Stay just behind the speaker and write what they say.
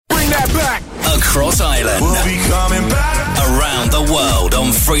across Ireland. We'll be coming back. Around the world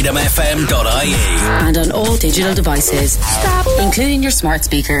on freedomfm.ie. And on all digital devices. Stop. Including your smart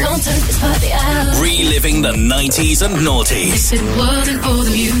speaker. Don't turn this party out. Reliving the 90s and noughties. If it wasn't for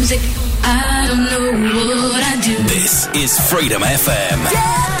the music, I don't know what I'd do. This is Freedom FM.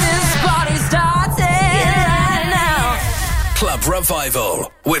 Get this party started now. Club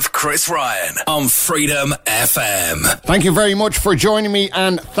Revival with Chris Ryan on Freedom FM. Thank you very much for joining me,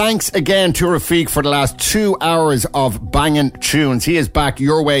 and thanks again to Rafiq for the last 2 hours of banging tunes. He is back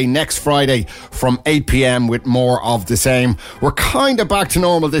your way next Friday from 8 p.m. with more of the same. We're kind of back to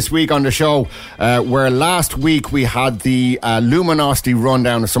normal this week on the show, where last week we had the Luminosity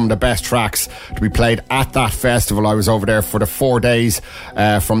rundown of some of the best tracks to be played at that festival. I was over there for the 4 days,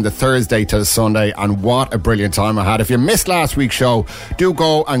 from the Thursday to the Sunday, and what a brilliant time I had. If you missed last week's show, do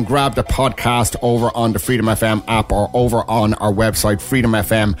go and grab the podcast over on the Freedom FM app or over on our website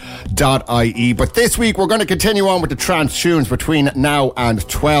freedomfm.ie. But this week we're going to continue on with the trance tunes between now and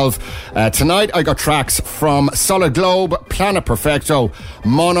 12. Tonight I got tracks from Solid Globe, Planet Perfecto,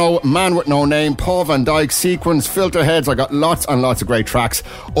 Mono, Man With No Name, Paul Van Dyke, Sequence, Filterheads. I got lots and lots of great tracks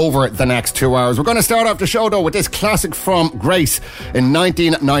over the next 2 hours. We're going to start off the show though with this classic from Grace in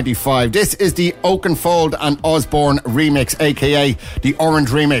 1995. This is the Oakenfold and Osborne remix, aka the Orange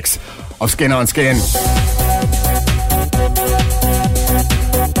remix of Skin on Skin.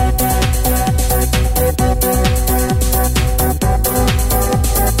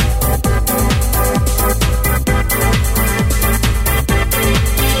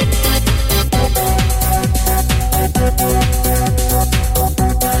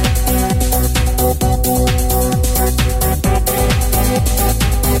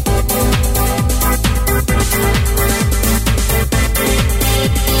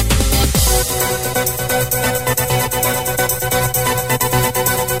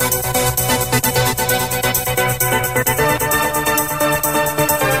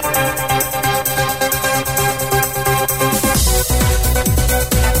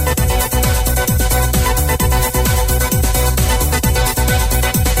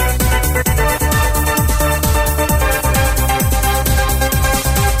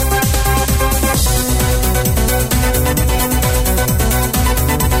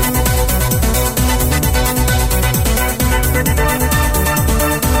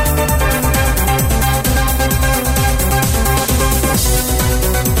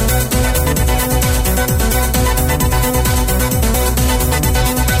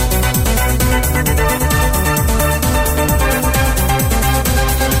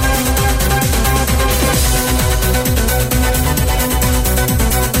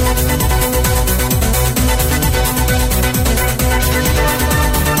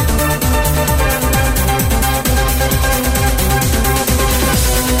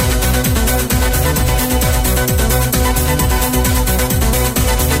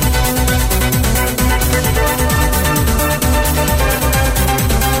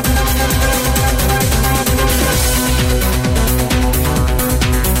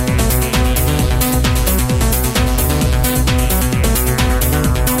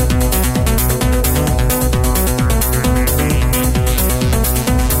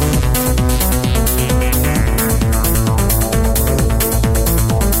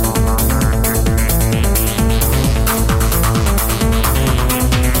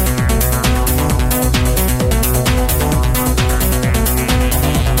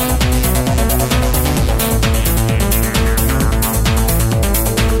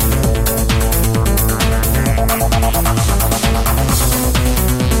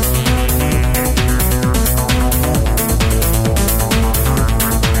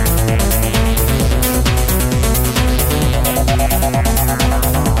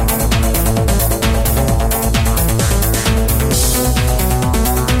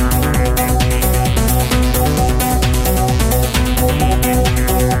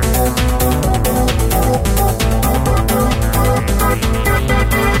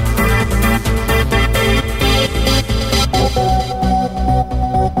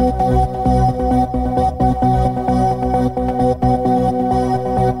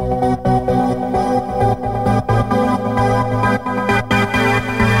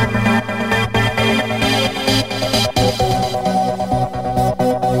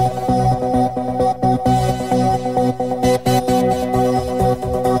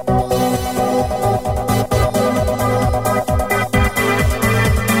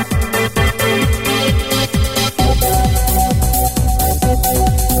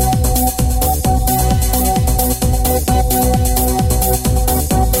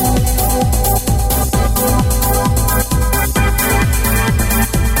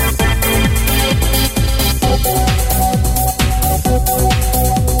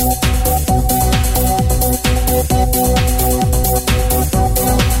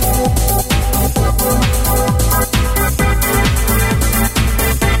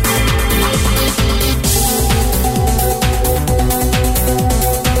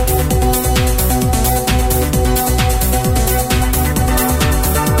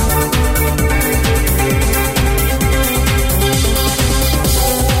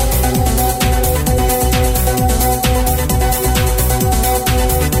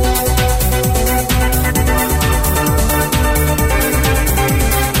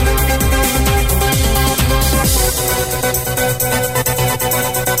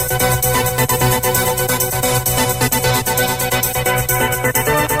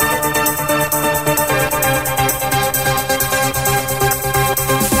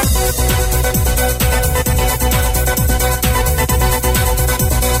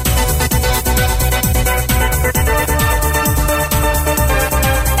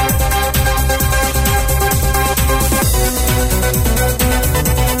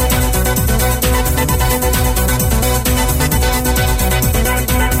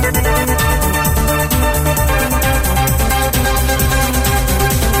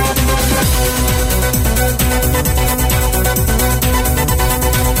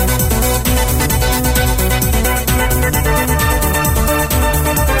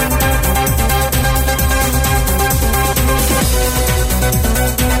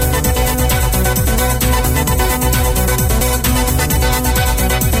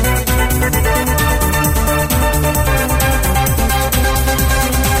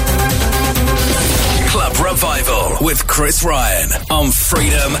 with Chris Ryan on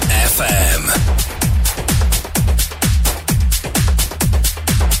Freedom FM.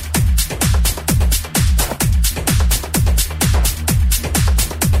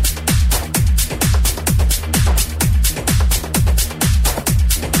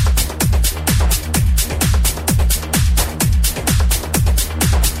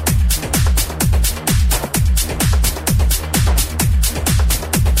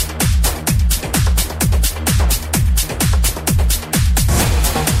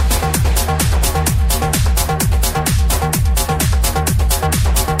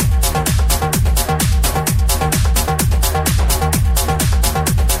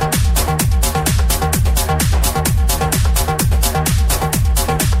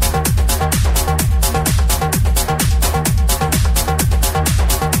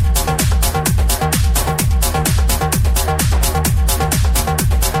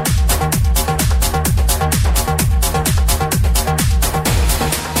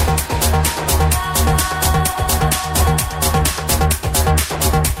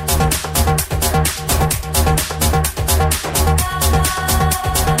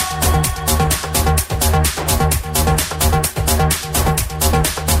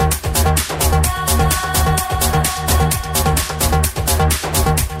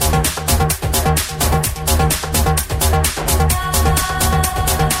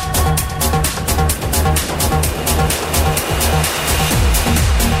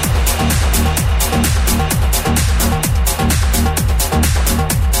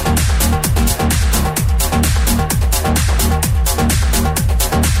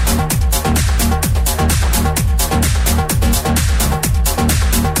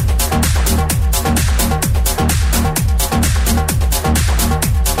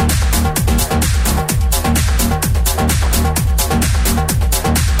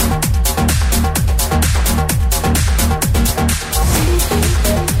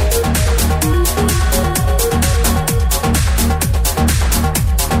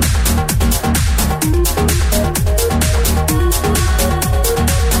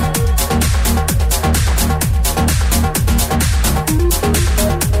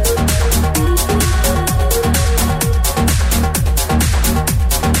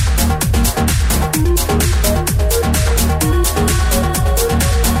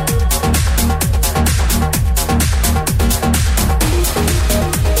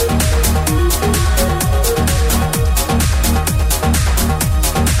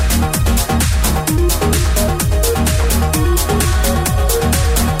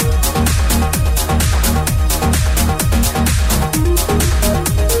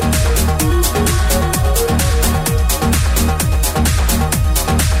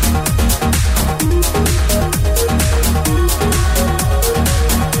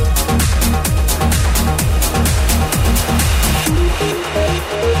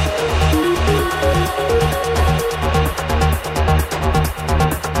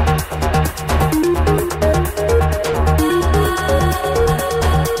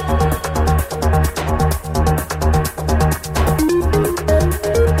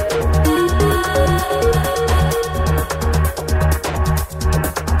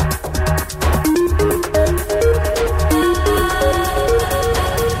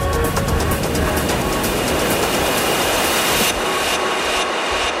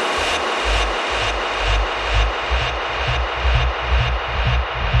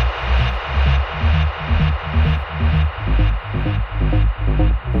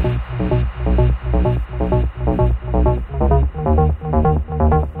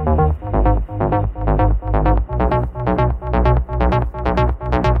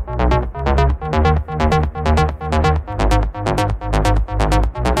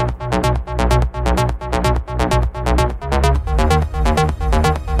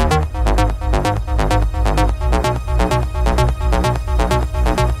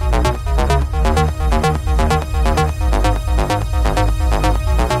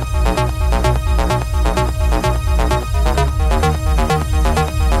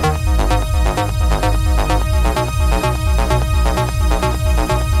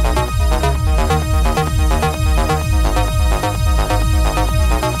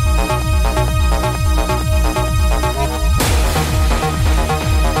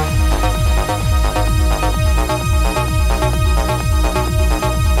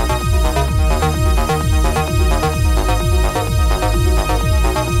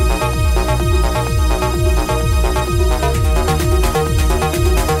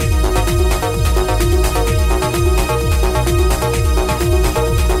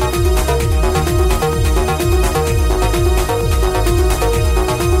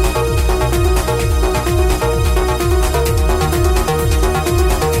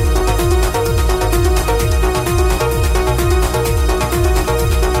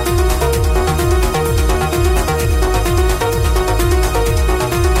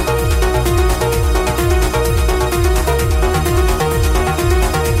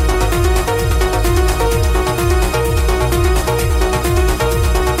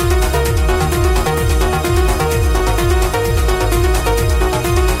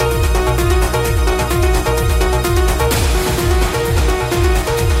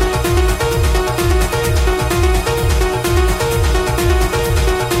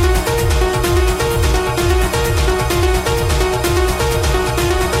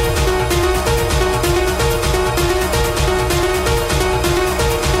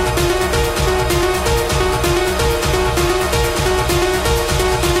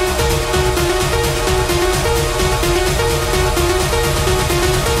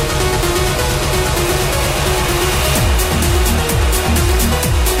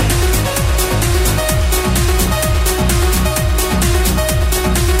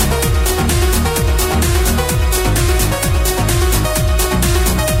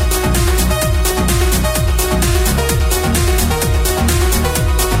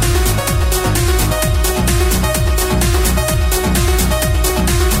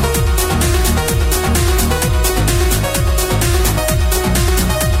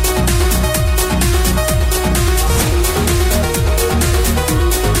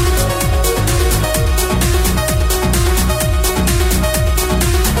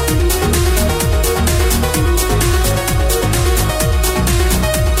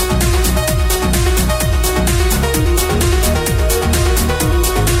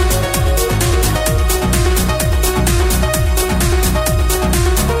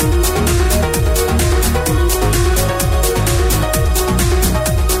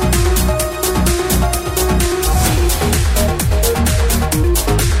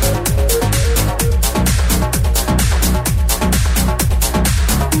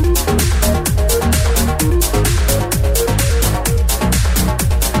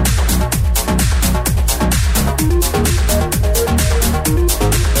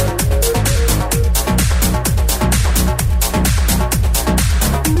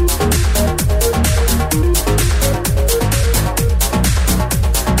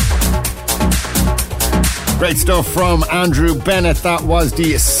 Great stuff from Andrew Bennett. That was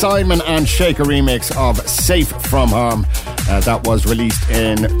the Simon and Shaker remix of Safe From Harm. That was released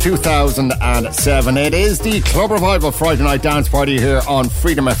in 2007. It is the Club Revival Friday Night Dance Party here on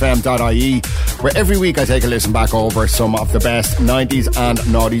freedomfm.ie, where every week I take a listen back over some of the best 90s and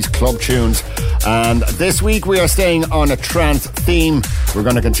noughties club tunes. And this week we are staying on a trance theme. We're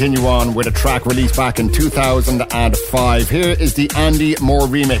going to continue on with a track released back in 2005. Here is the Andy Moore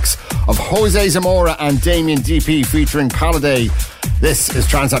remix of Jose Zamora and Damien DP featuring Paladay. This is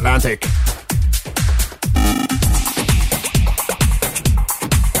Transatlantic.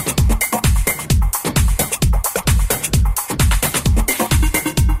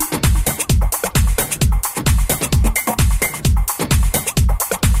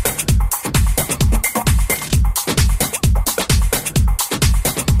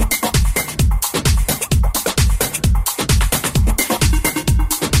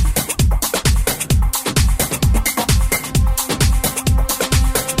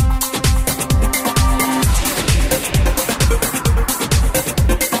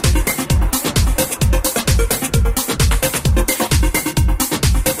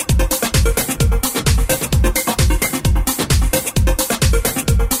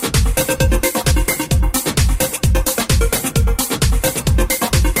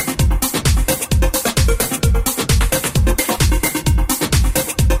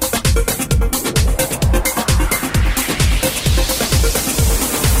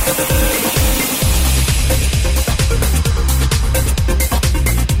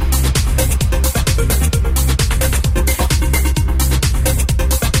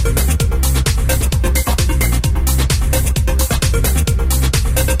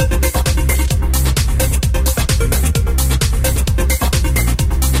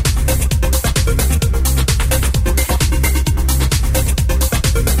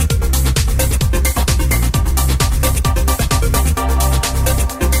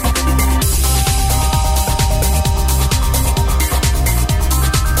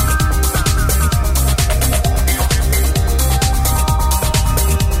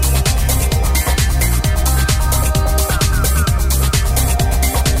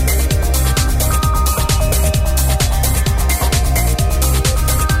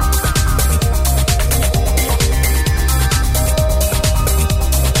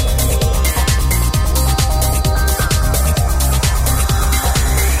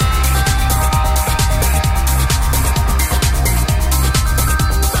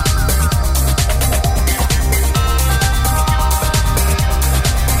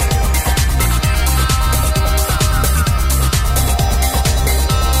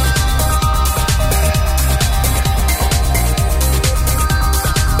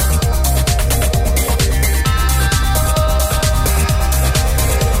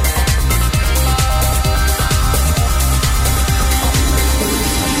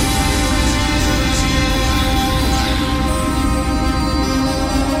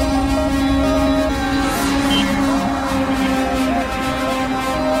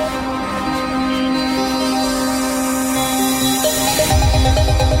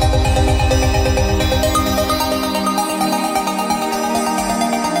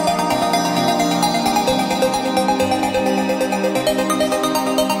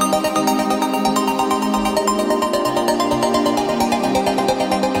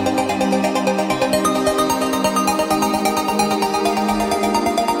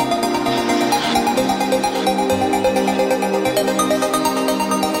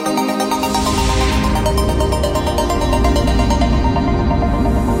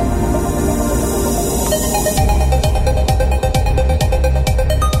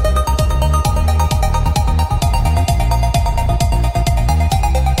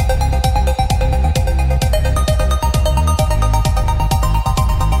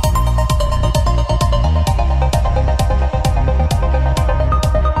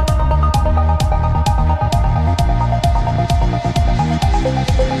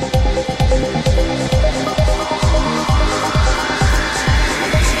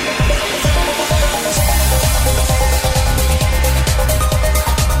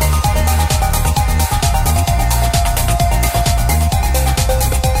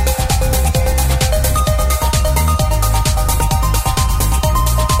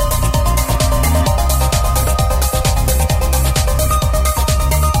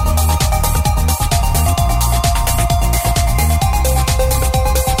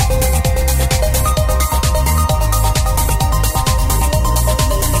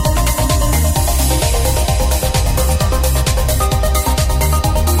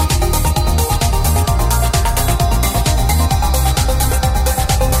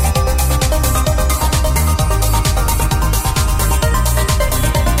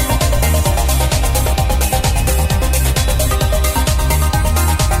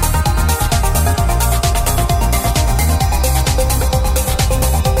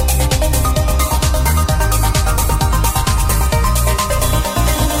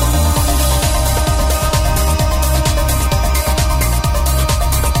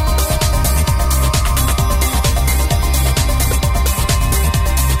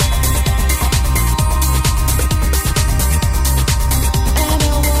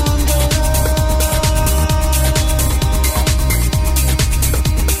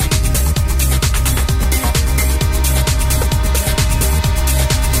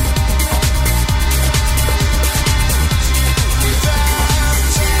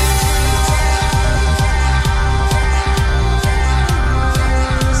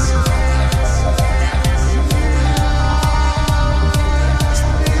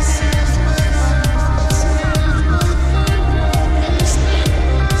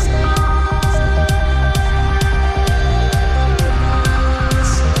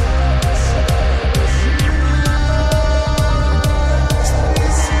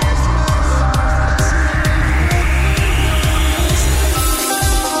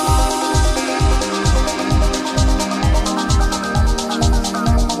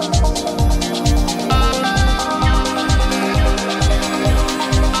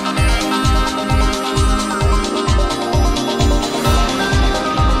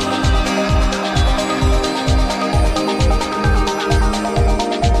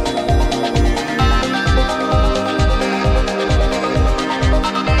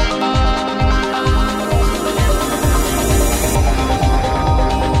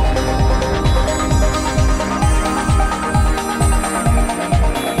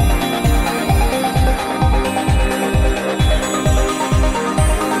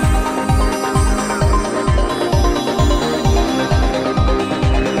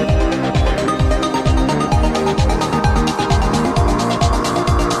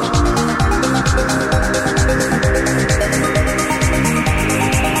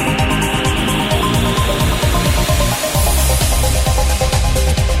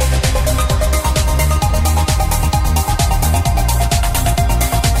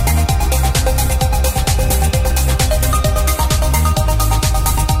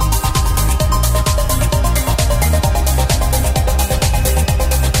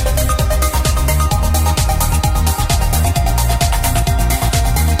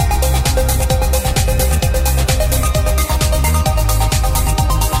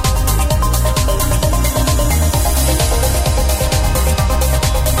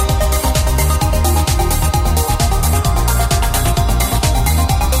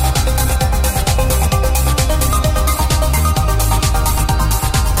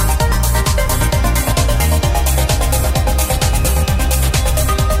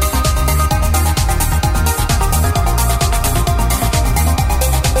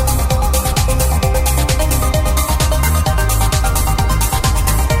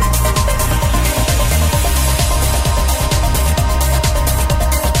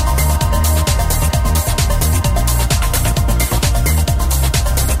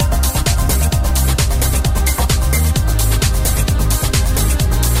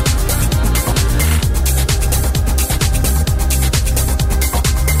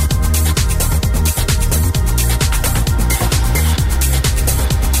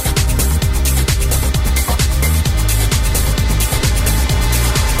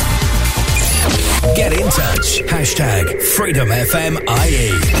 Get in touch. Hashtag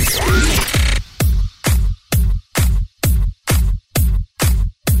FreedomFMIE.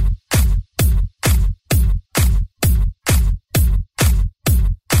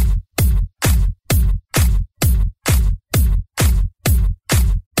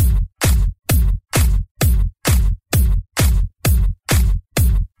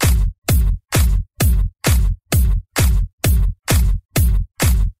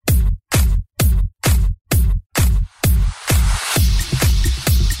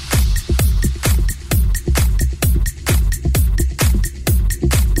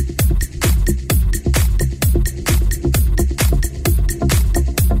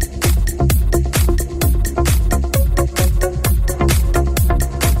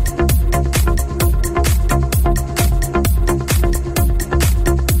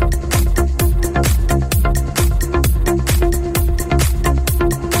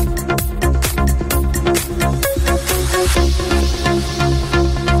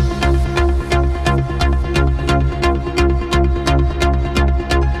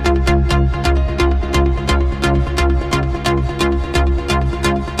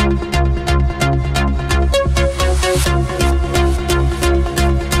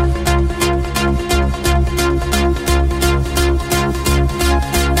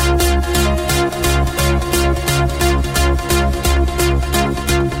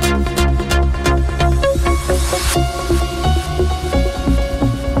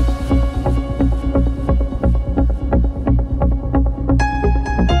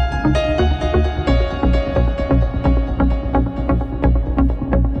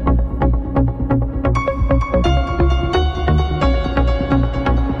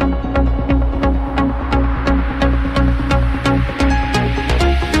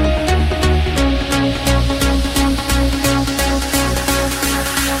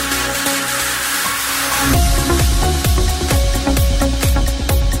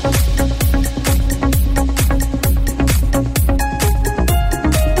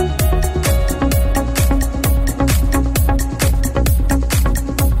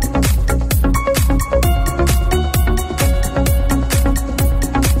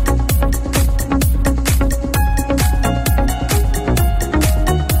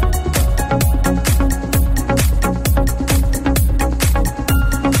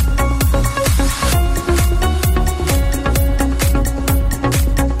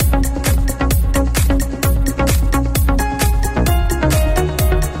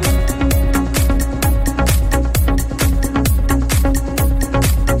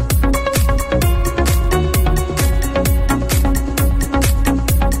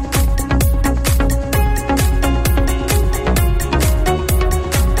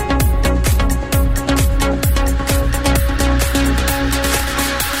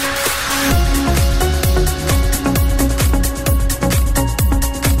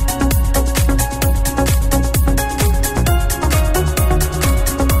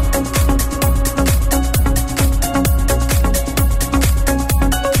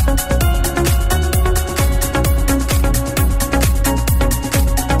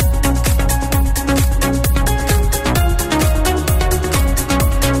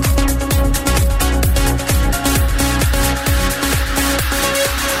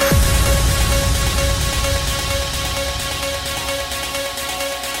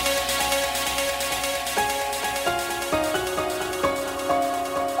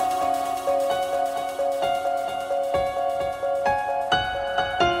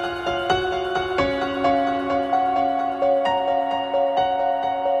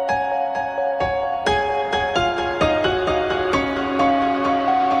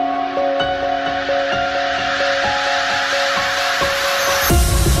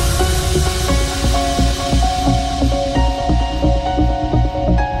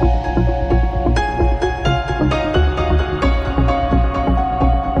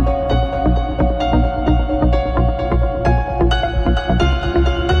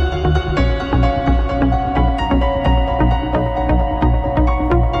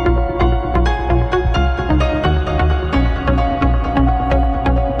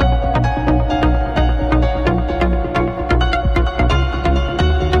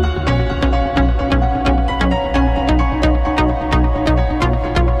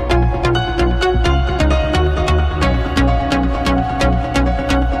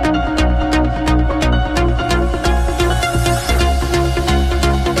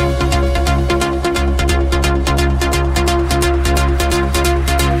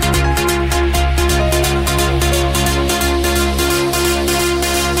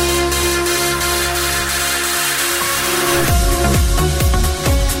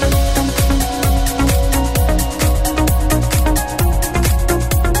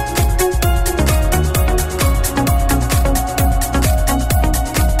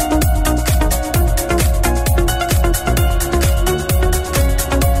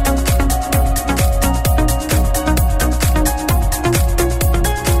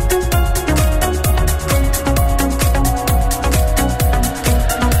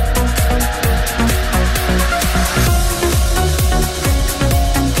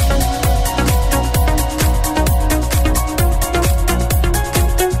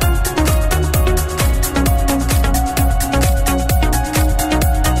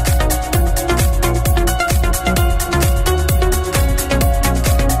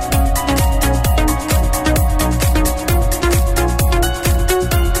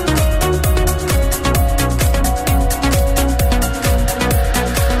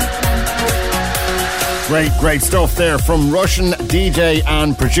 Great stuff there from Russian DJ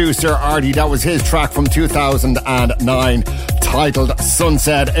and producer Artie. That was his track from 2009 titled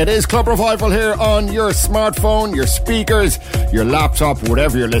Sunset. It is Club Revival here on your smartphone, your speakers, your laptop,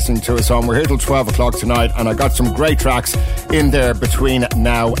 whatever you're listening to us on. We're here till 12 o'clock tonight, and I got some great tracks in there between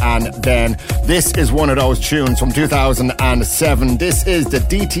now and then. This is one of those tunes from 2007. This is the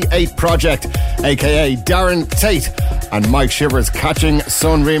DT8 Project, aka Darren Tate and Mike Shivers' Catching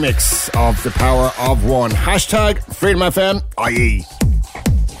Sun remix of The Power of One. Hashtag Freedom FM IE.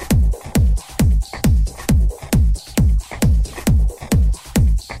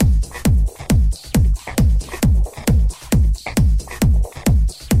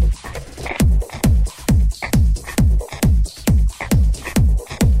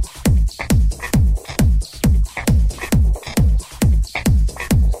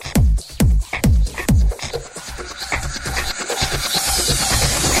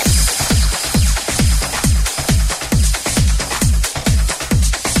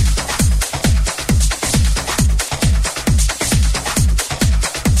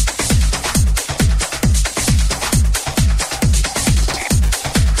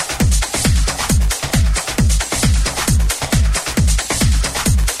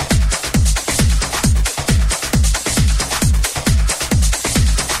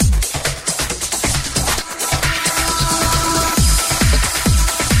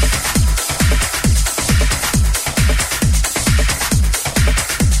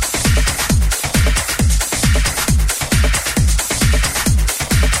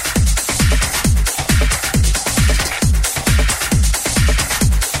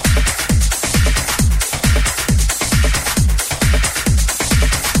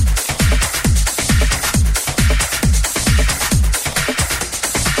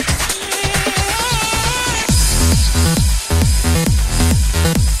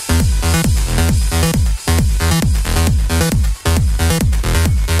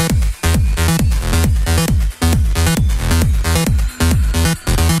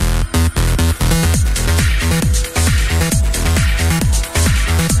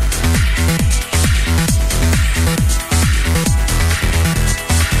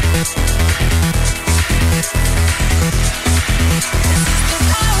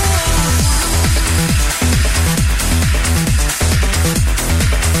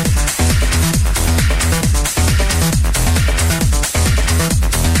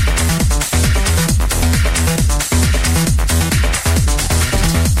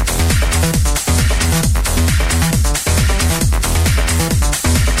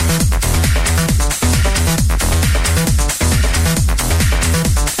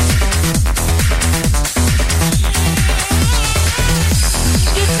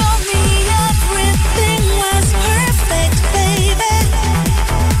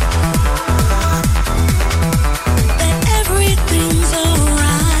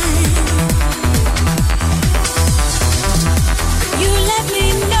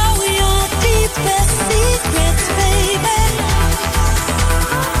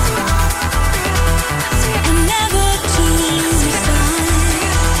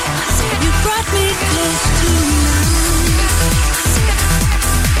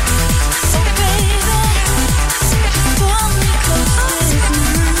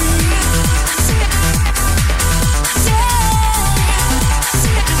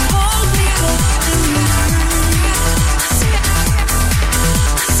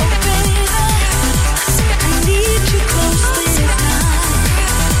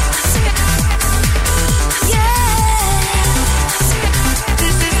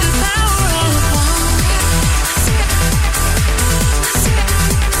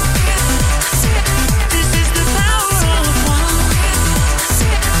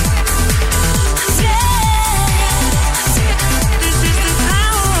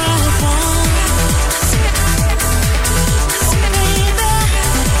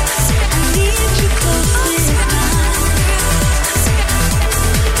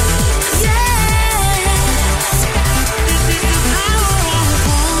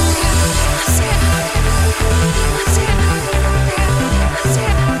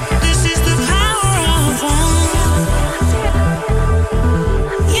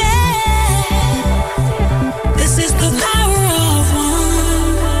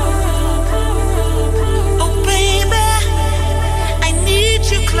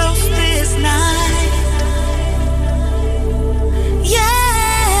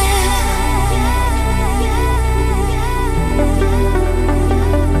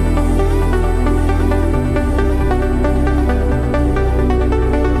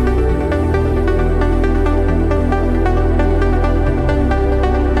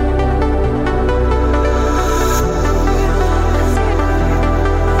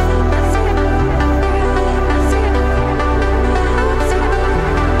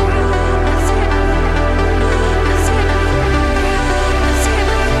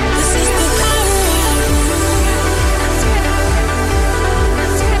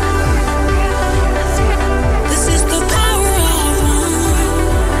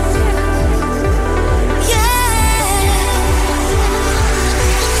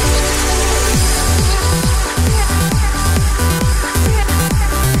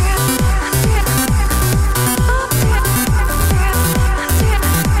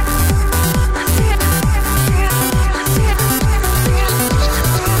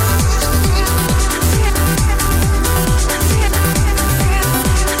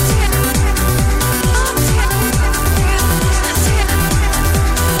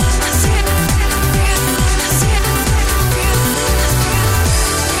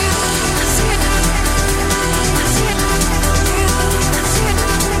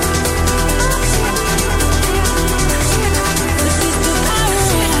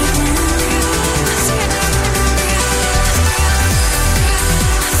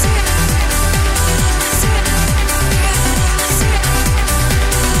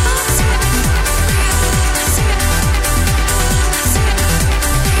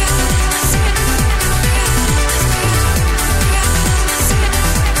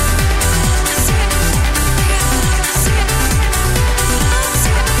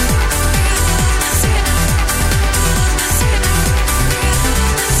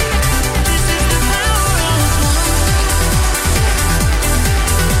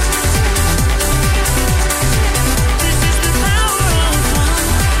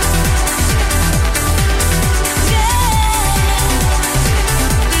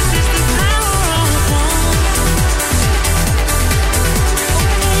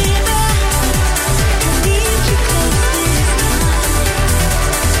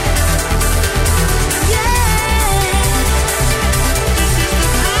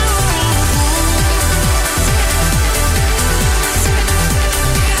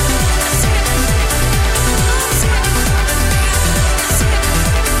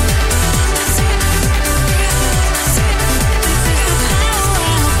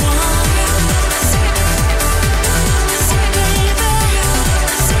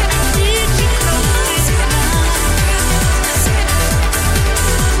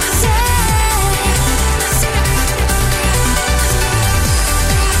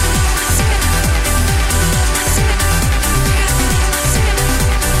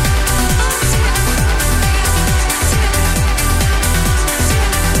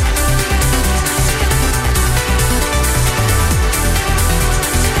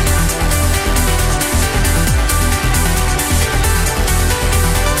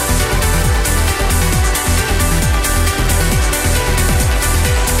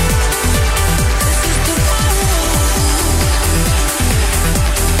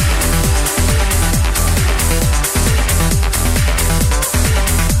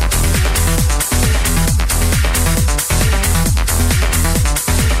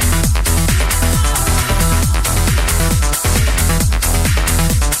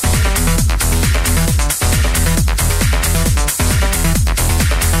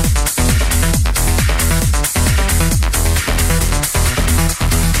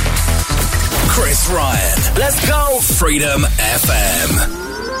 Ryan. Let's go. Freedom FM.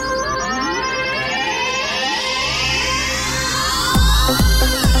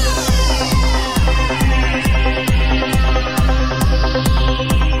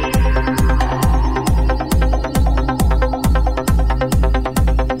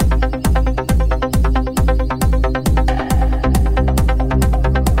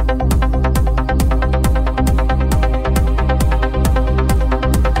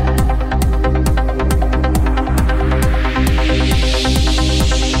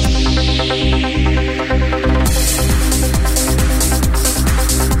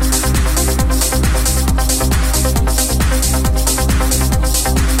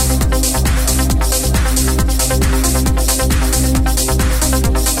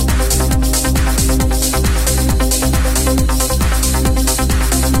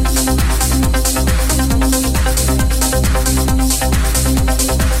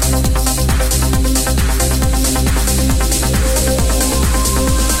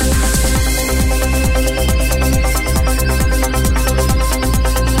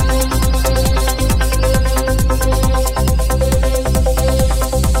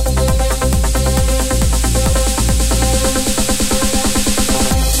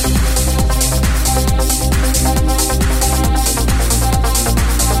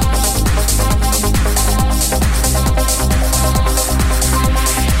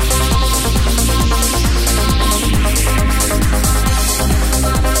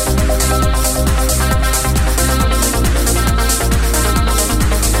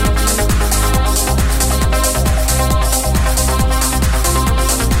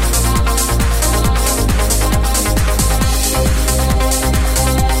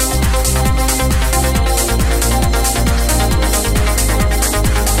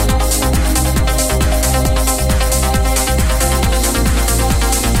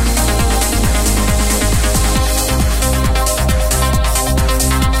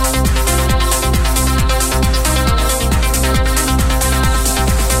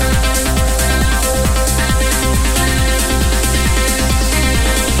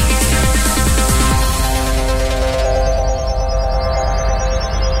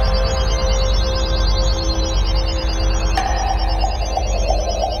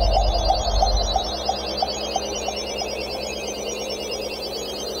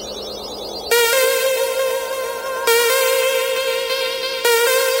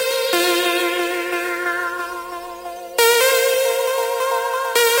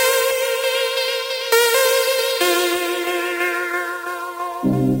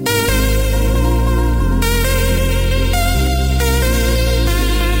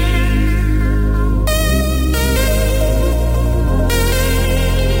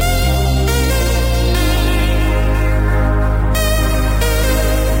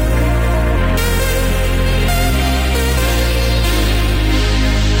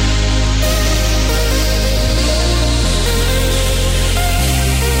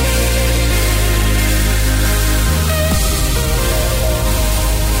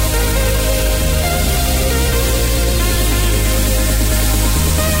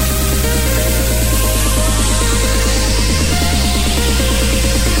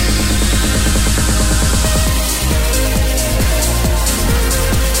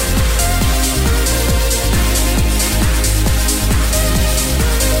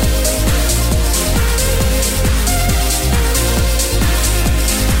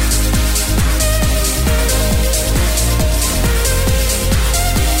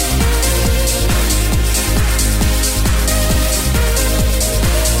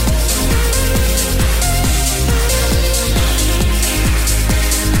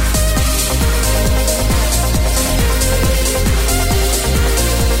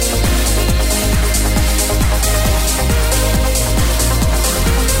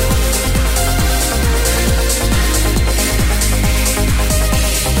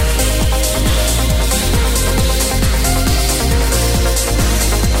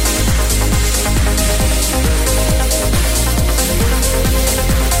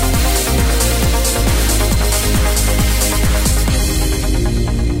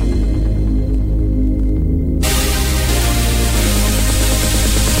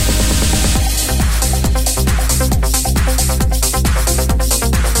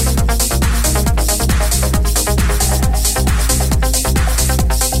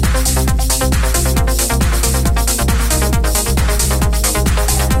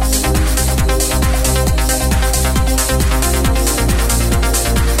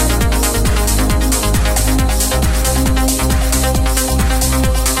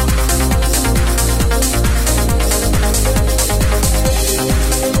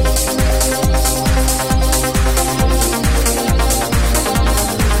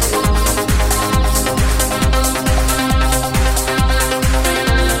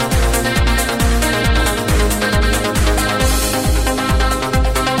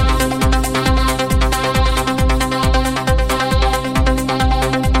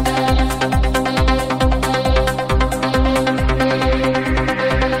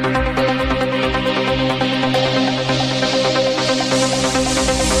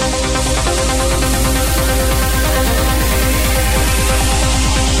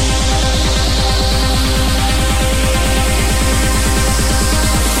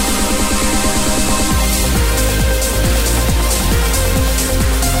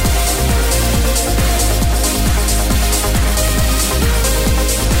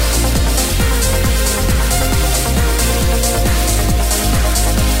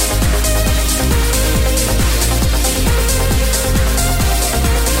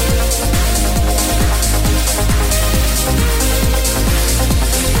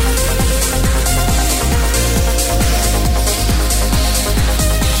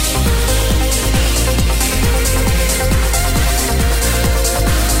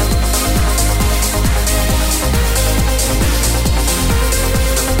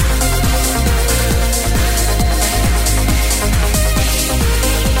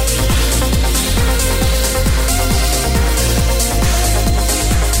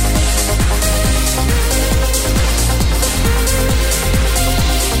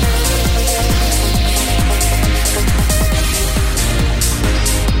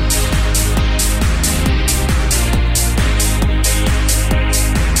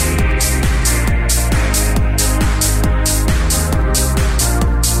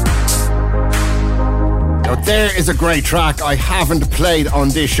 there is a great track I haven't played on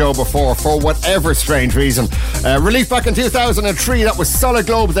this show before for whatever strange reason. Released back in 2003, that was Solid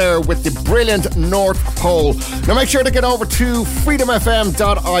Globe there with the brilliant North Pole. Now make sure to get over to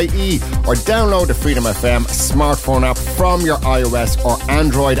freedomfm.ie or download the Freedom FM smartphone app from your iOS or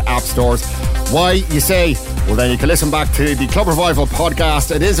Android app stores. Why, you say? Well, then you can listen back to the Club Revival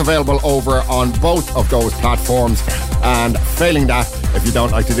podcast. It is available over on both of those platforms. And failing that, if you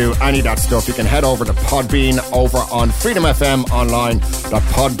don't like to do any of that stuff, you can head over to Podbean over on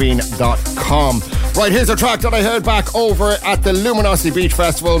freedomfmonline.podbean.com. Right, here's a track that I heard back over at the Luminosity Beach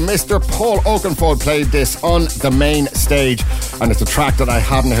Festival. Mr. Paul Oakenfold played this on the main stage, and it's a track that I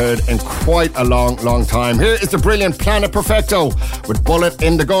hadn't heard in quite a long time. Here is the brilliant Planet Perfecto with Bullet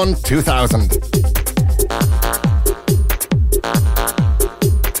in the Gun 2000.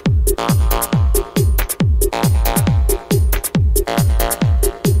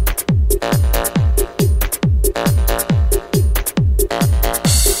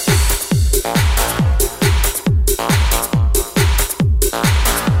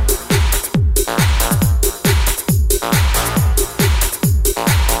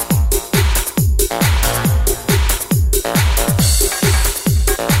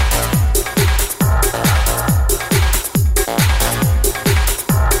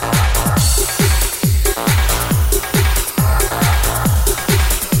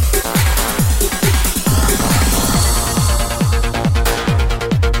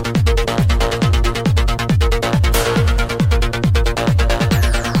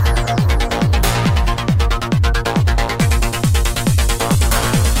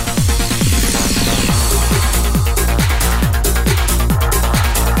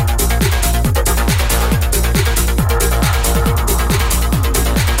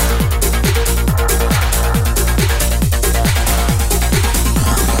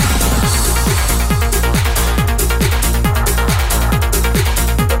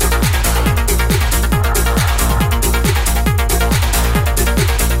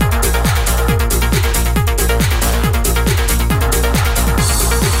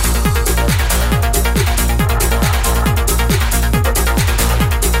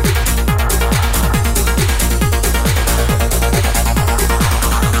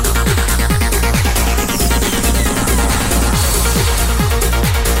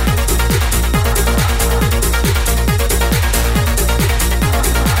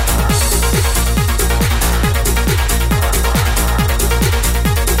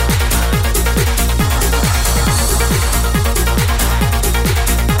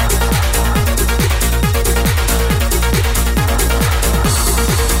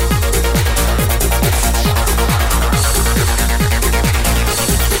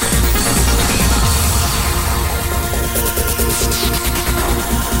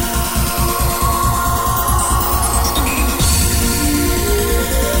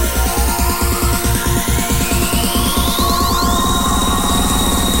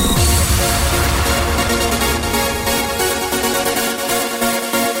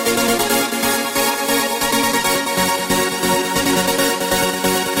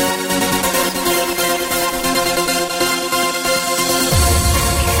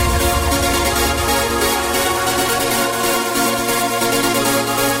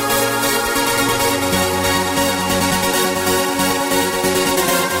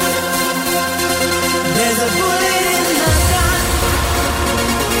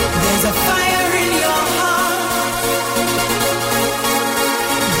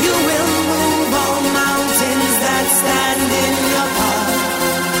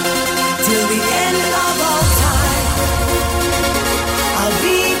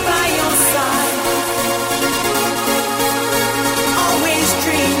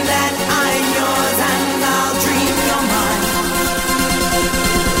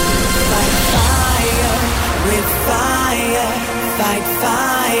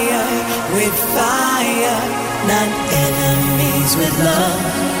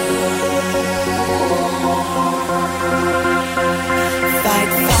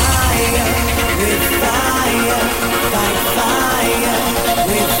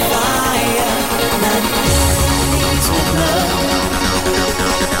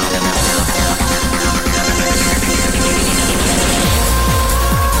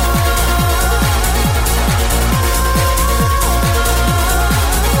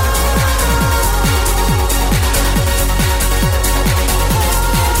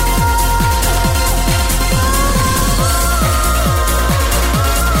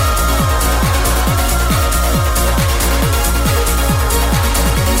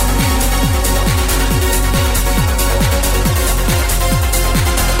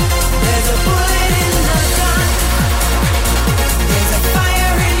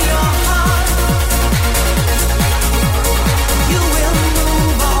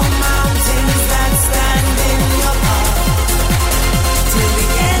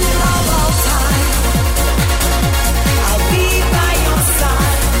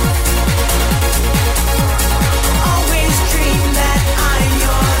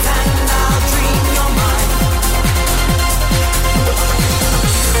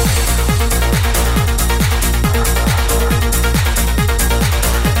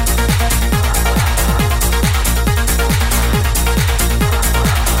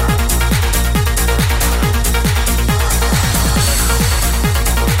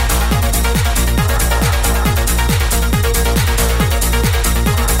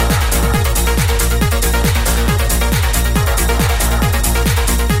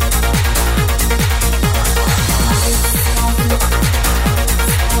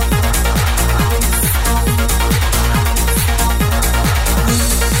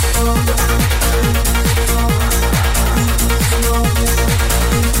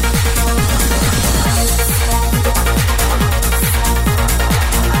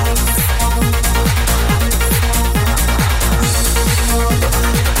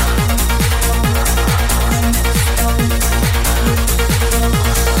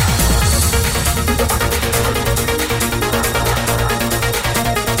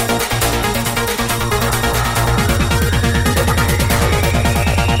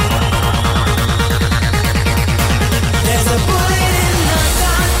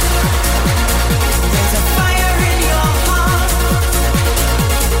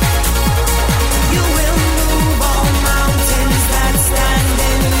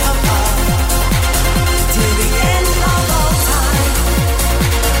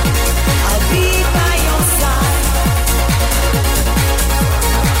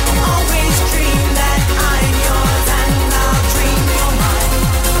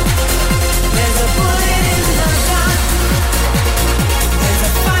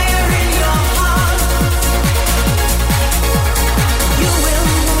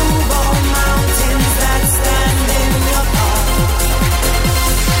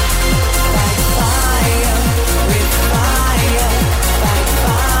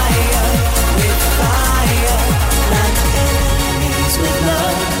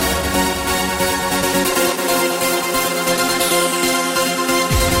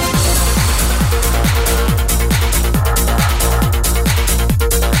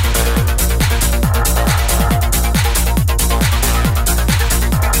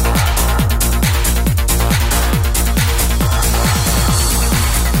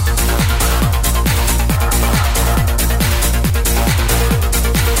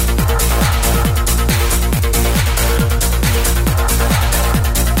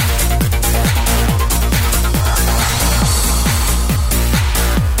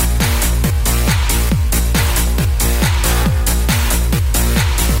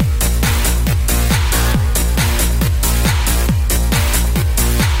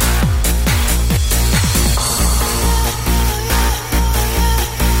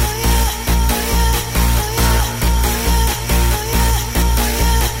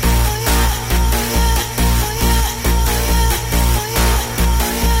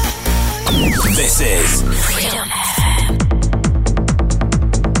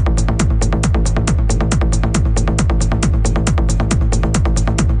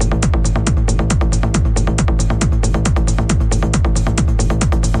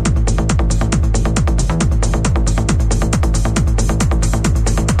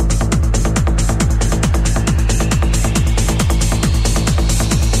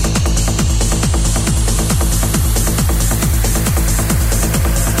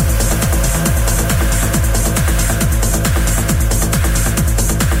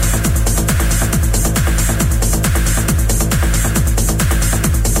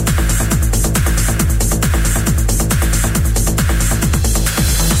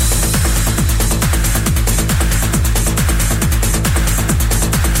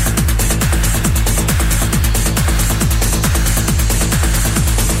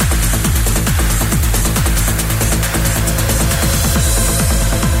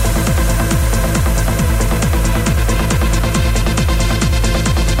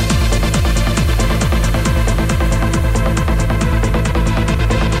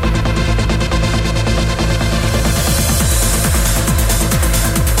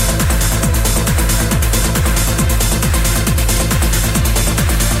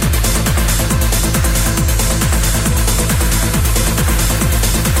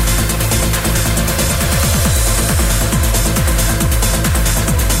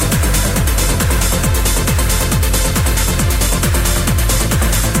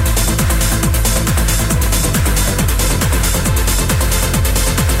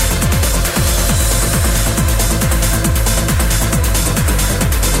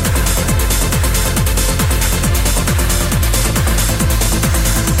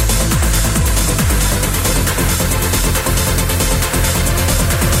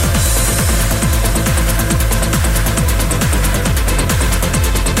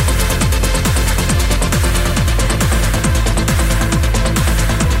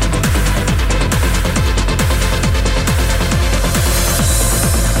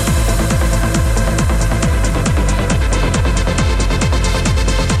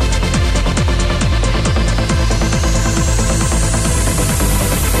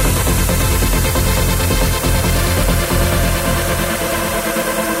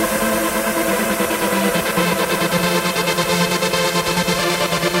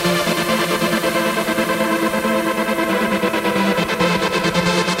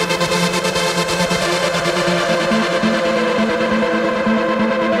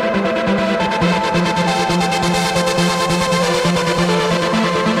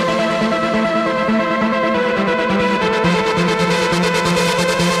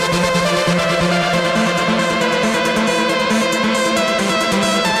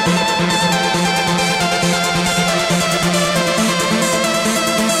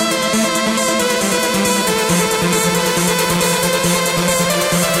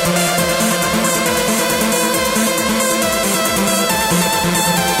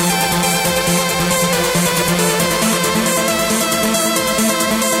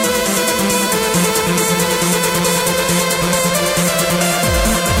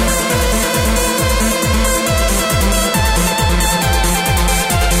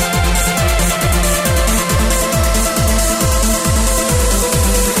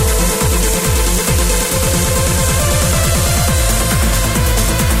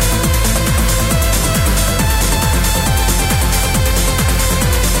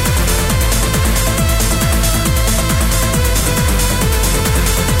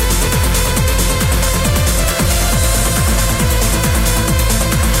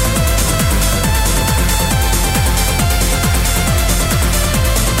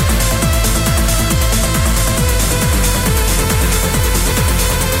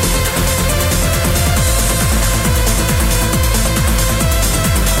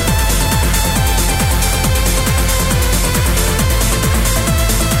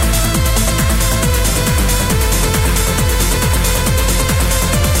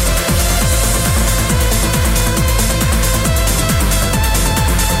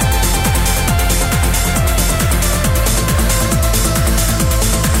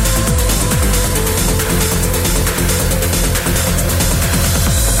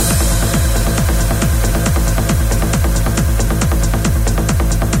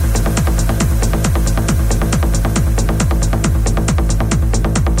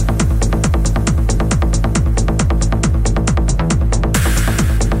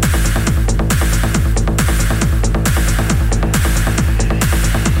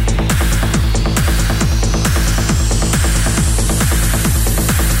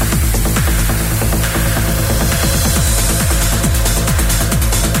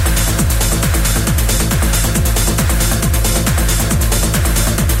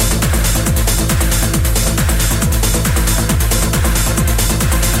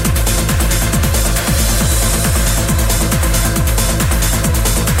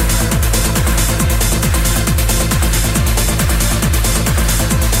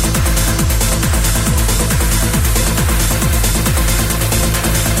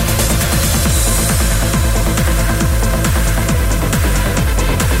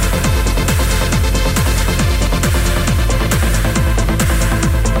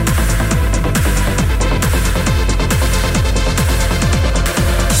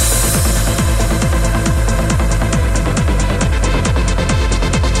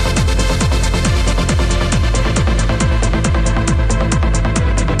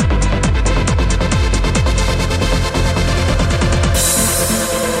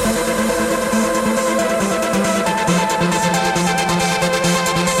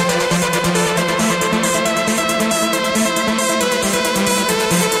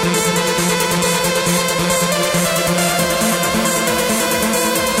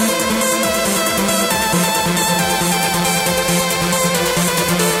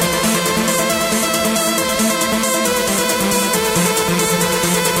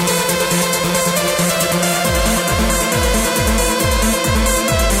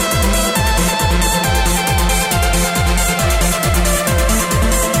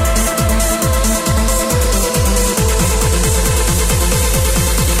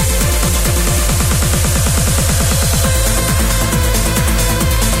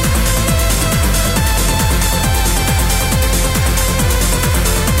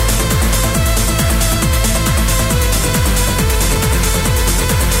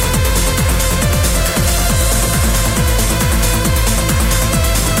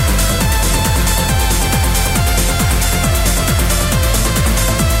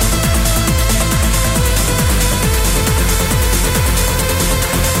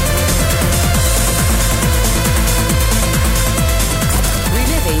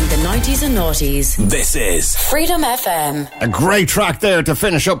 90s and noughties. This is Freedom FM. A great track there to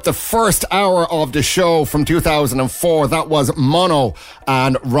finish up the first hour of the show from 2004. That was Mono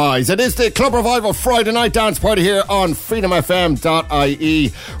and Rise. It is the Club Revival Friday night dance party here on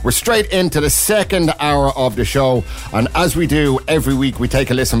freedomfm.ie. We're straight into the second hour of the show, and as we do every week, we take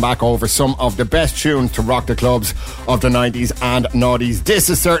a listen back over some of the best tunes to rock the clubs of the 90s and noughties.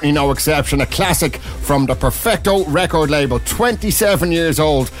 This is certainly no exception. A classic from the Perfecto record label, 27 years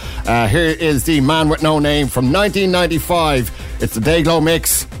old. Here is the Man With No Name from 1995. It's the Dayglow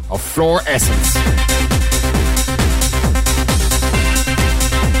mix of Floor Essence.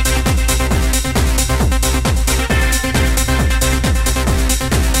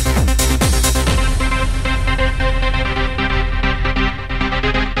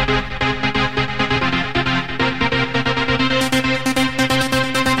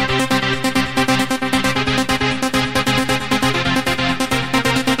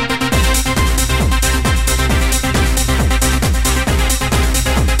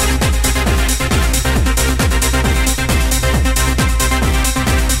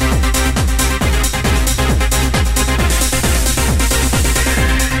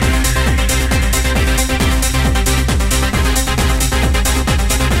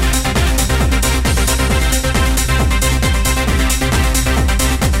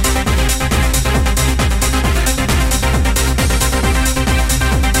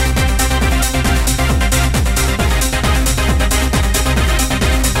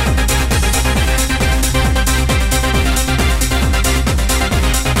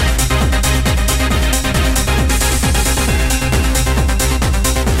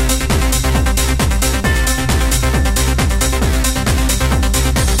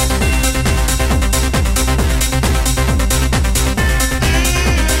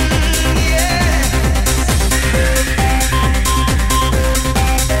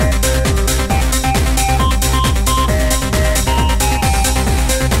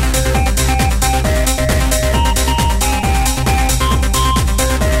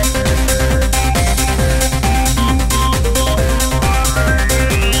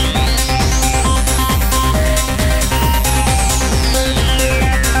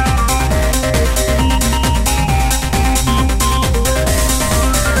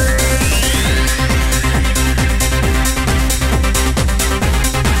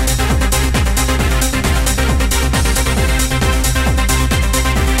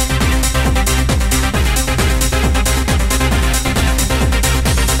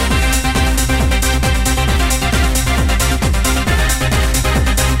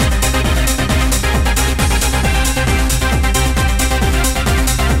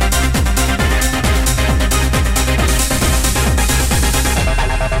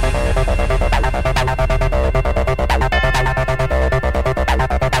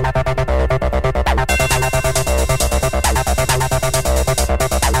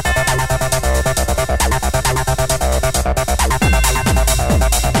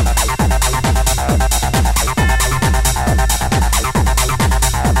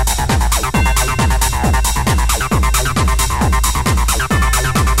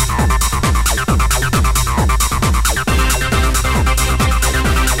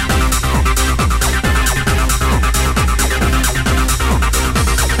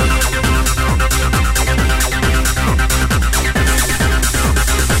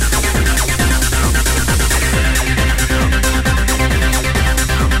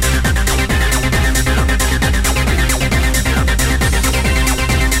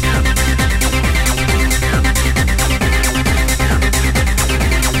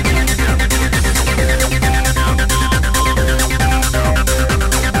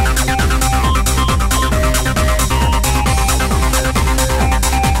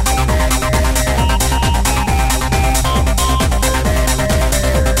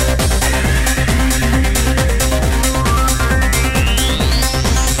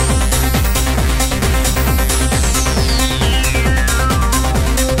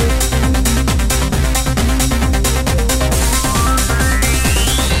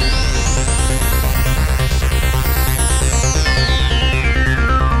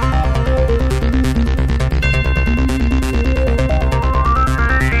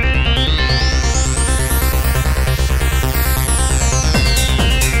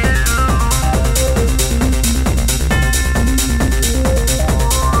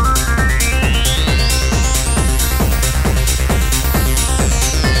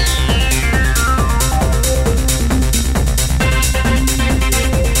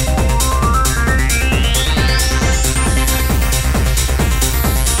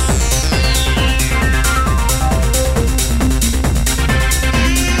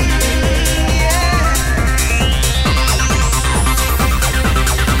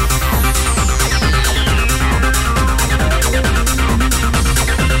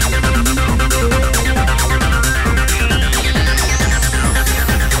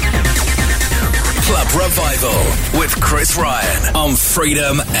 Revival with Chris Ryan on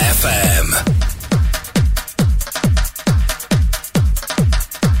Freedom FM.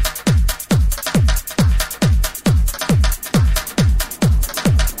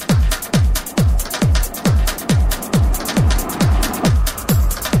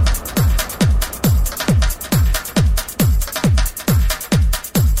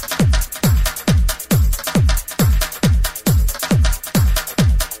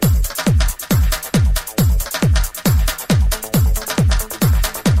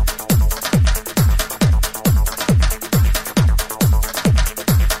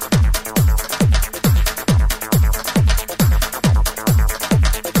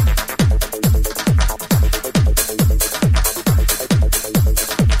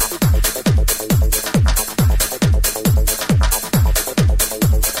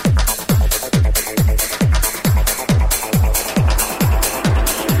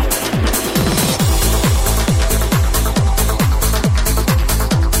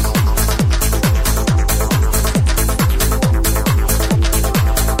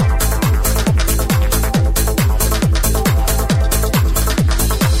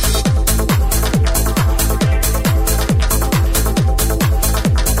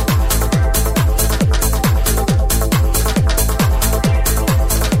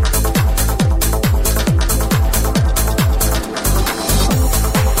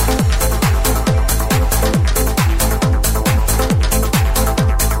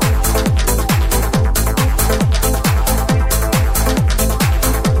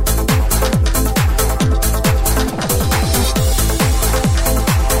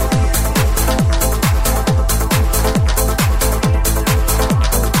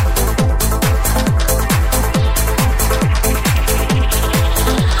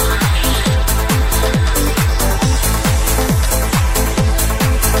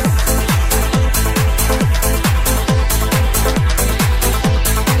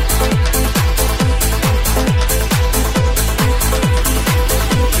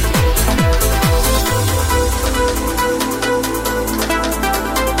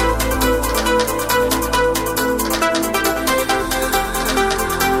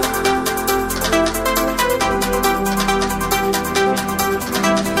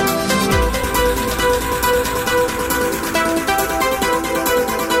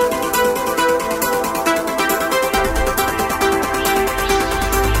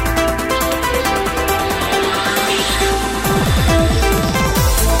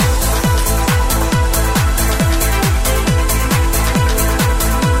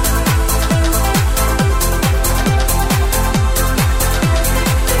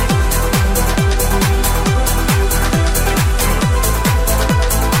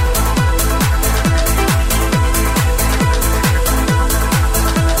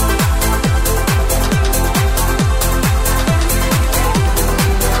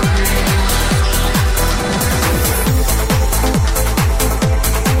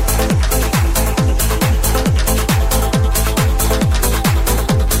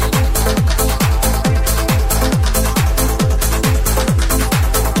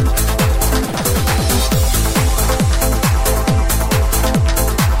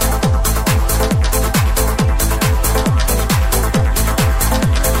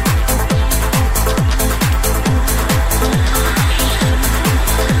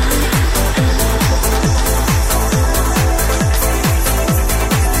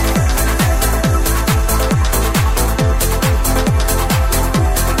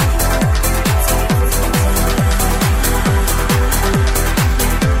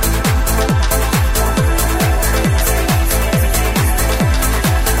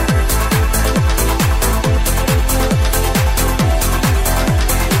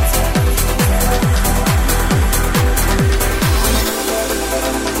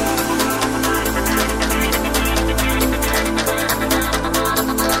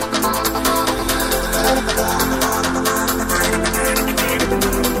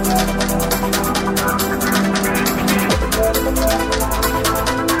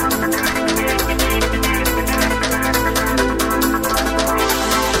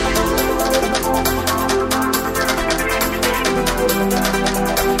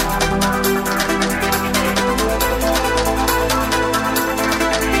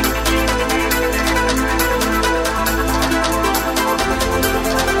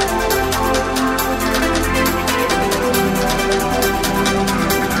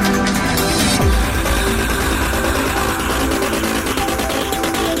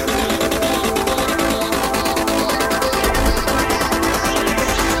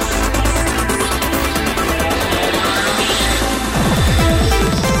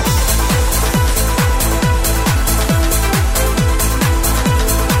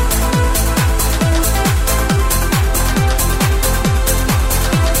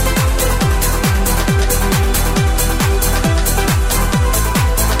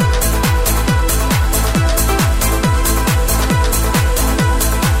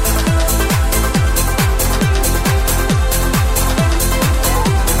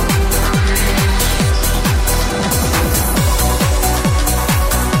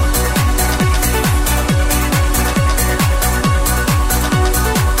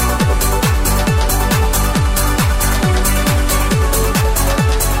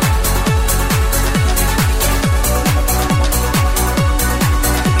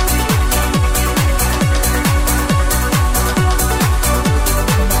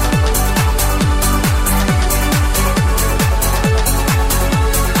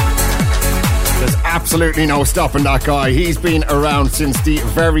 absolutely no stopping that guy. He's been around since the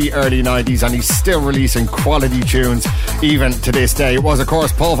very early 90s and he's still releasing quality tunes even to this day. It was, of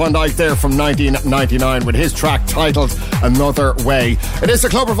course, Paul van Dyk there from 1999 with his track titled Another Way. It is the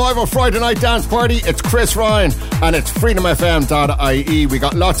Club Revival Friday Night Dance Party. It's Chris Ryan and it's freedomfm.ie. We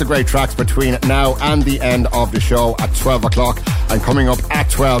got lots of great tracks between now and the end of the show at 12 o'clock. And coming up at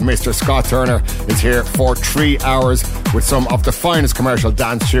 12, Mr. Scott Turner is here for 3 hours with some of the finest commercial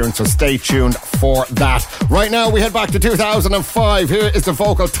dance tunes, so stay tuned for that. Right now we head back to 2005. Here is the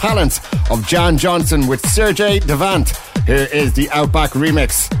vocal talents of Jan Johnson with Sergey Devant. Here is the Outback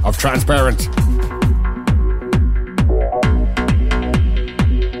remix of Transparent.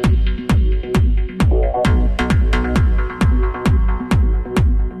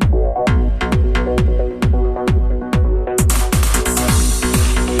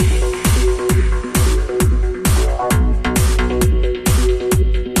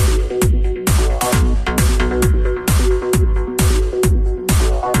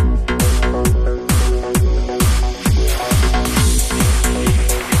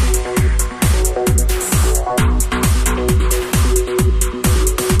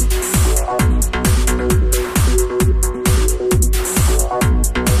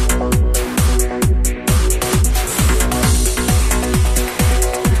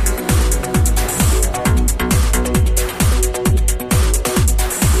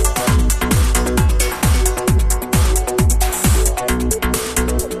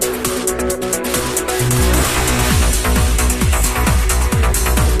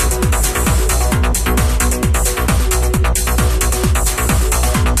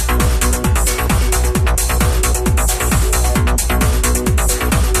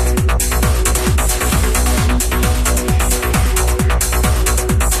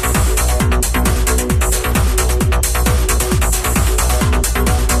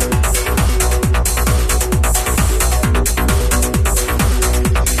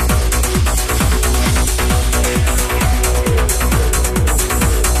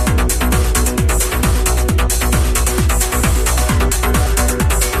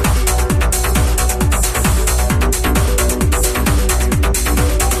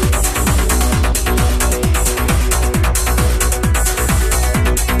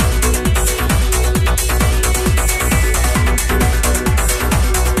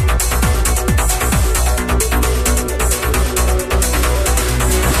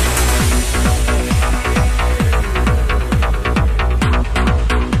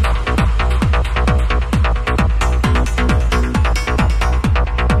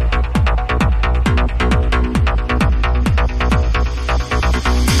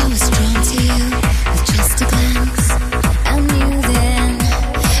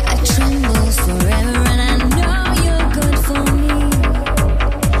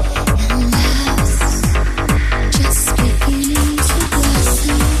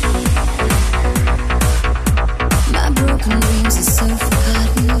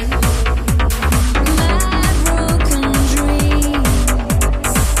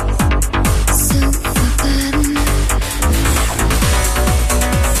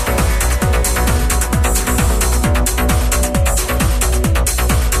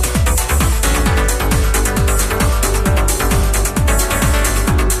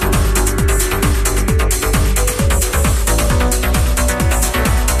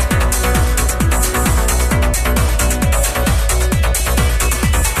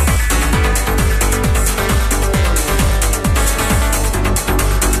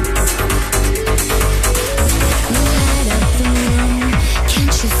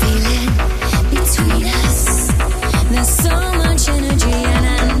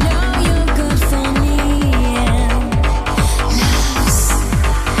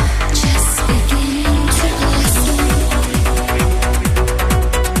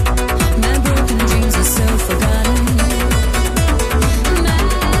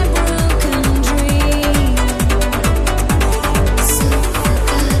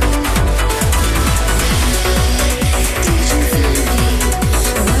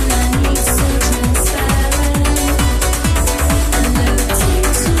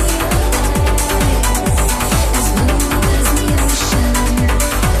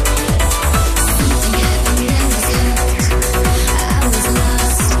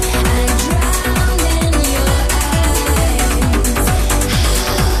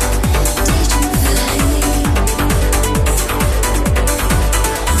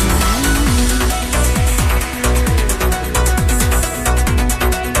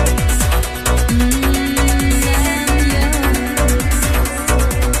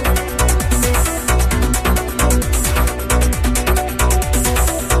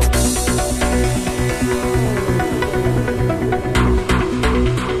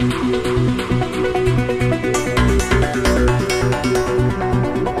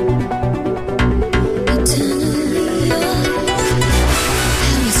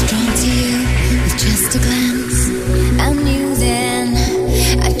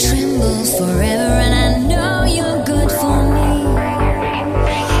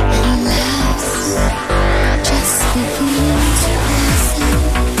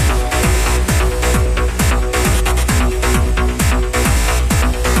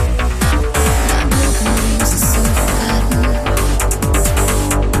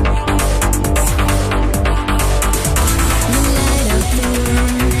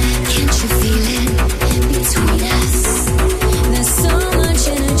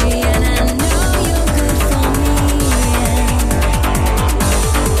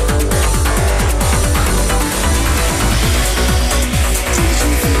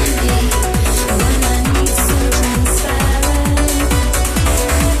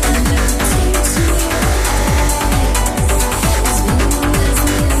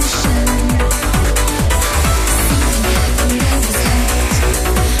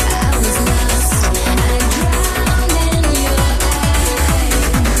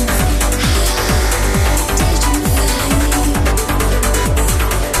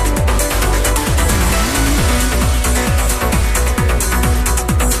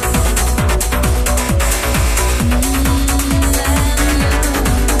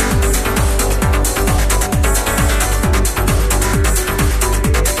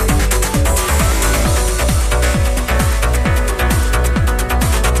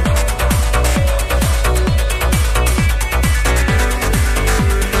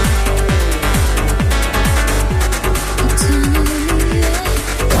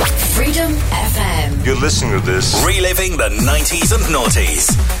 listening to this. Reliving the 90s and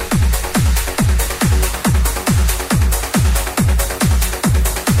noughties.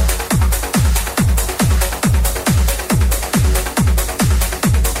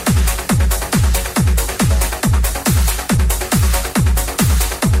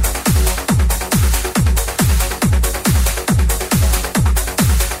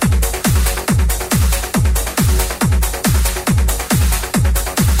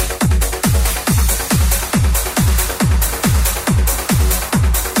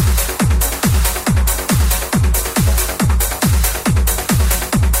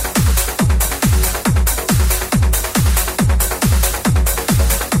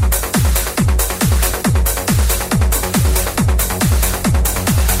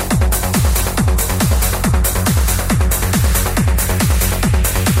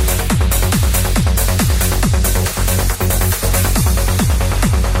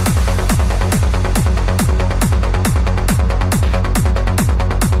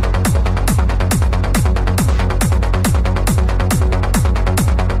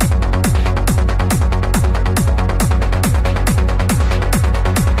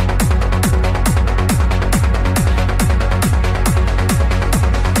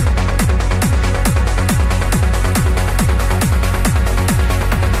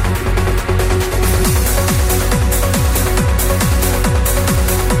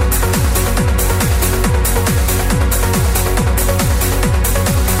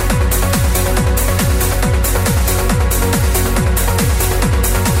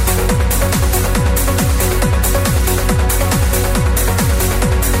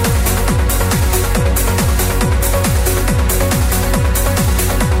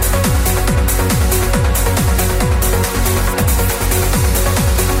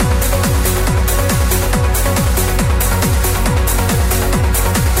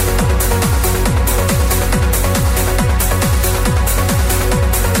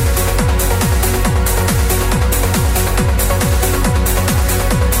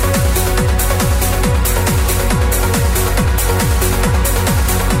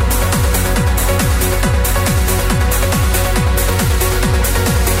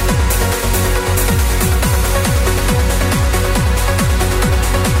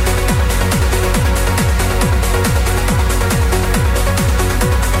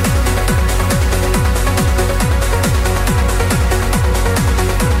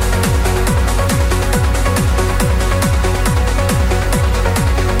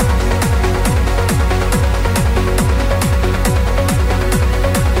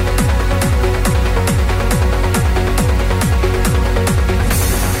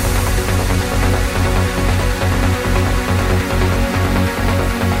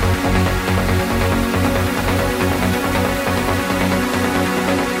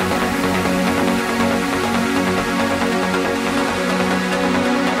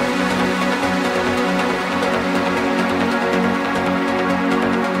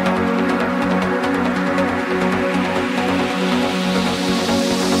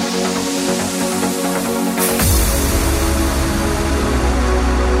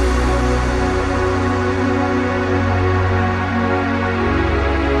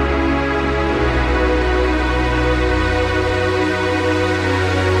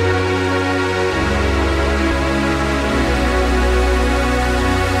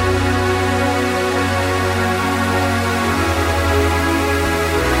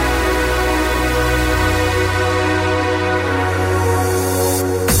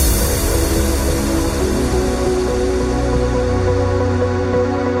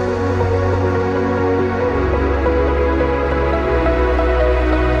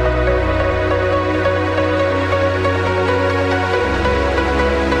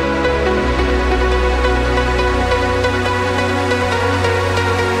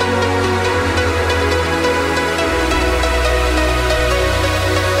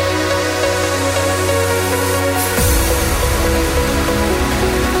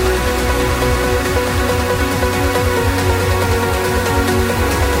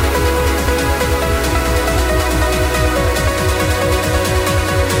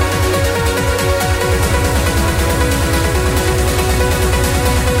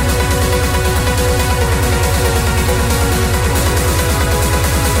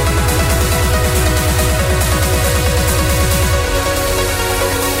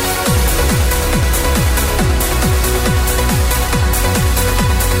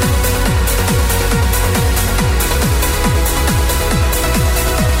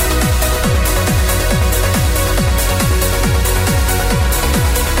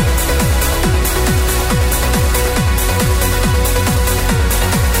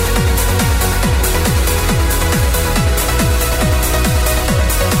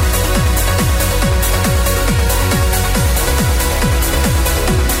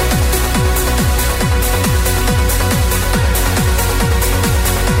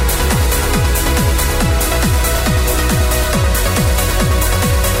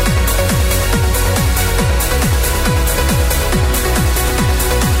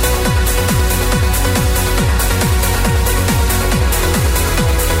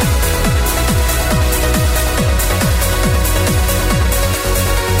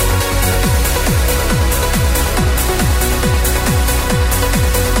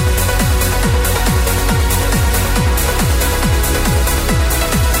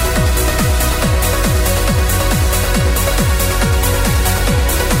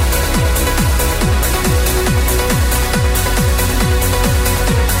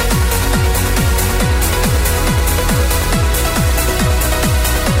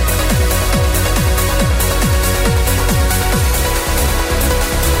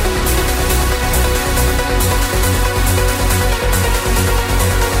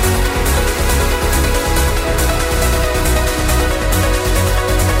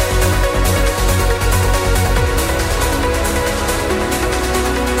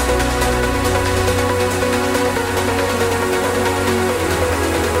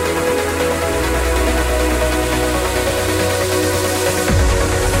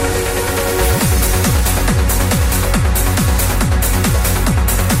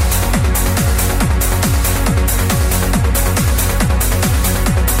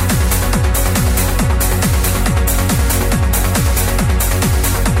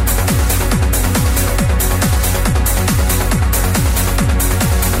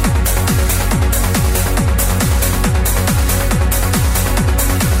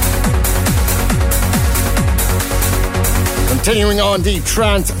 Continuing on the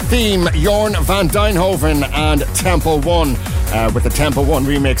trance theme, Jorn van Dijnhoven and Temple One with the Temple One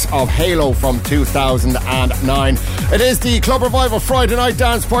remix of Halo from 2009. It is the Club Revival Friday night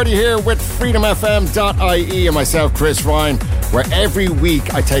dance party here with freedomfm.ie and myself, Chris Ryan, where every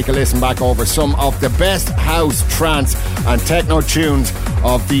week I take a listen back over some of the best house, trance and techno tunes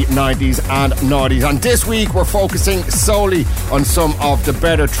of the 90s and 90s. And this week we're focusing solely on some of the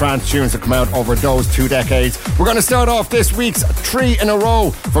better trance tunes that come out over those 2 decades. We're going to start off this week's 3 in a row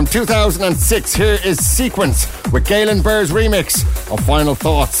from 2006. Here is Sequence with Galen Bear's remix of Final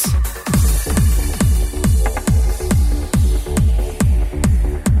Thoughts.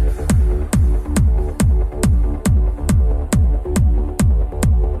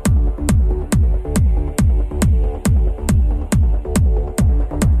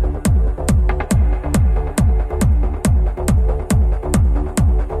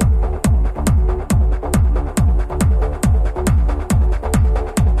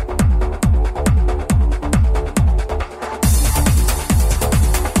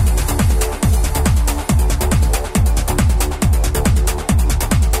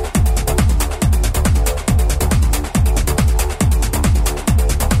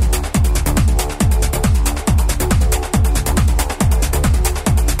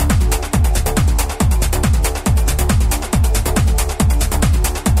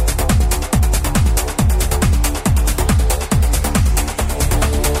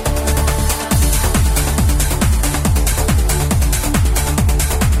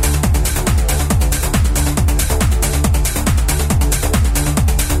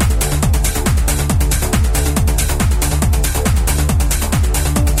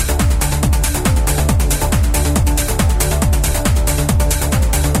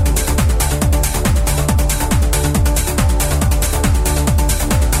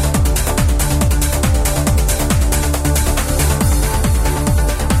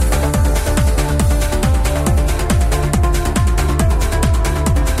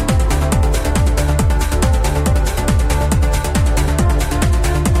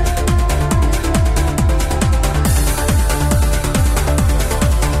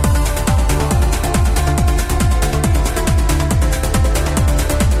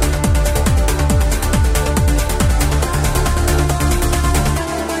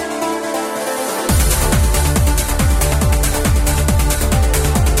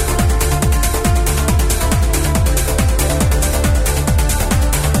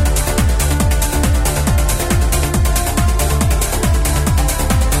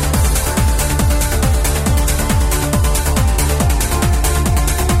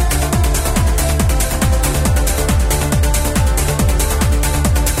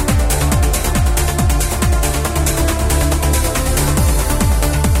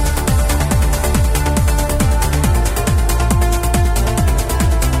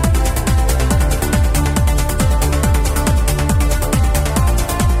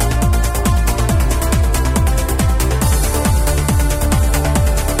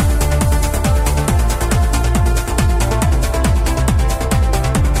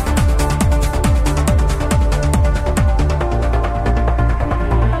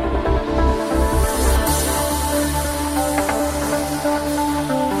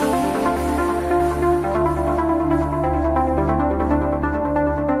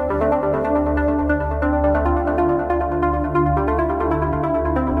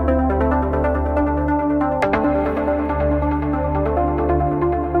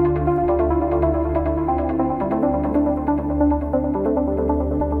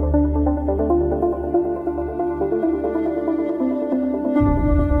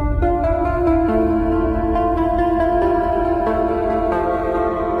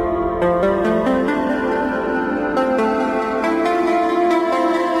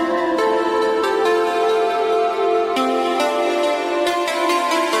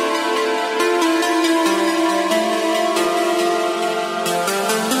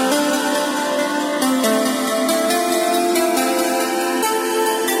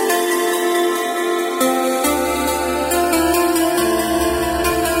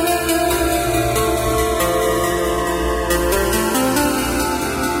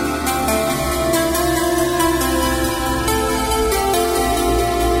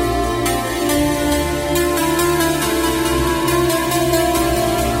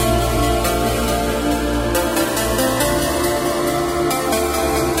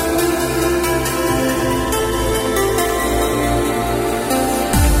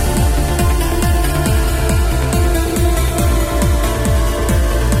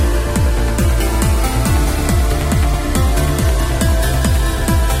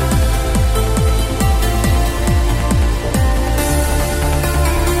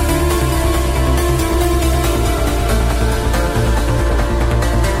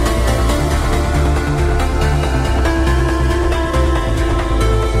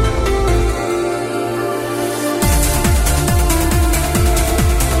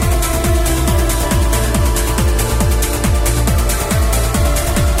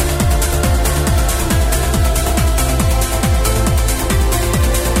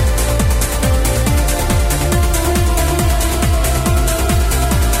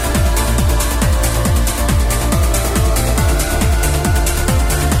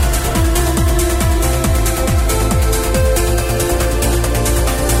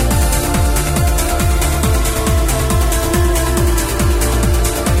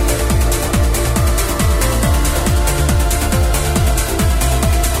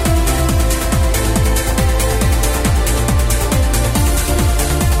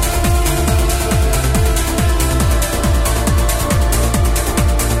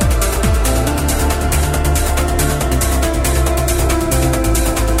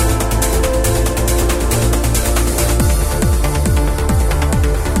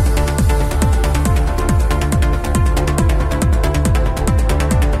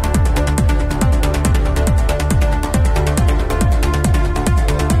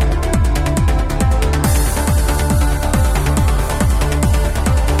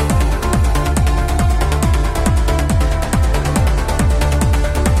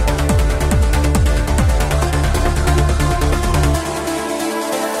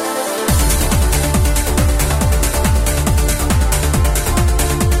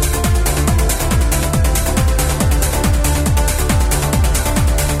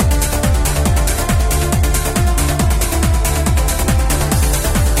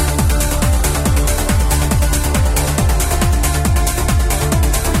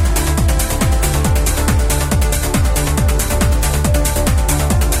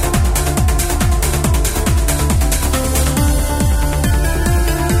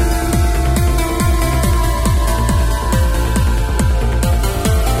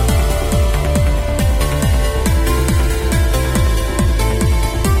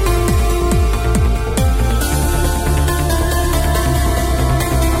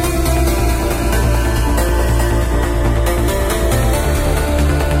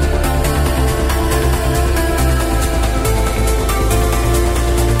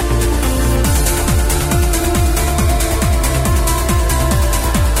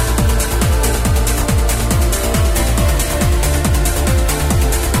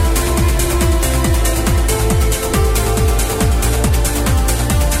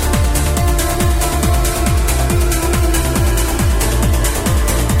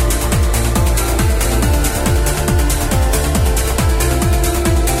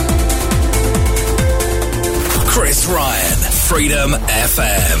 Ryan, Freedom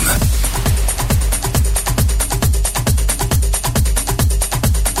FM.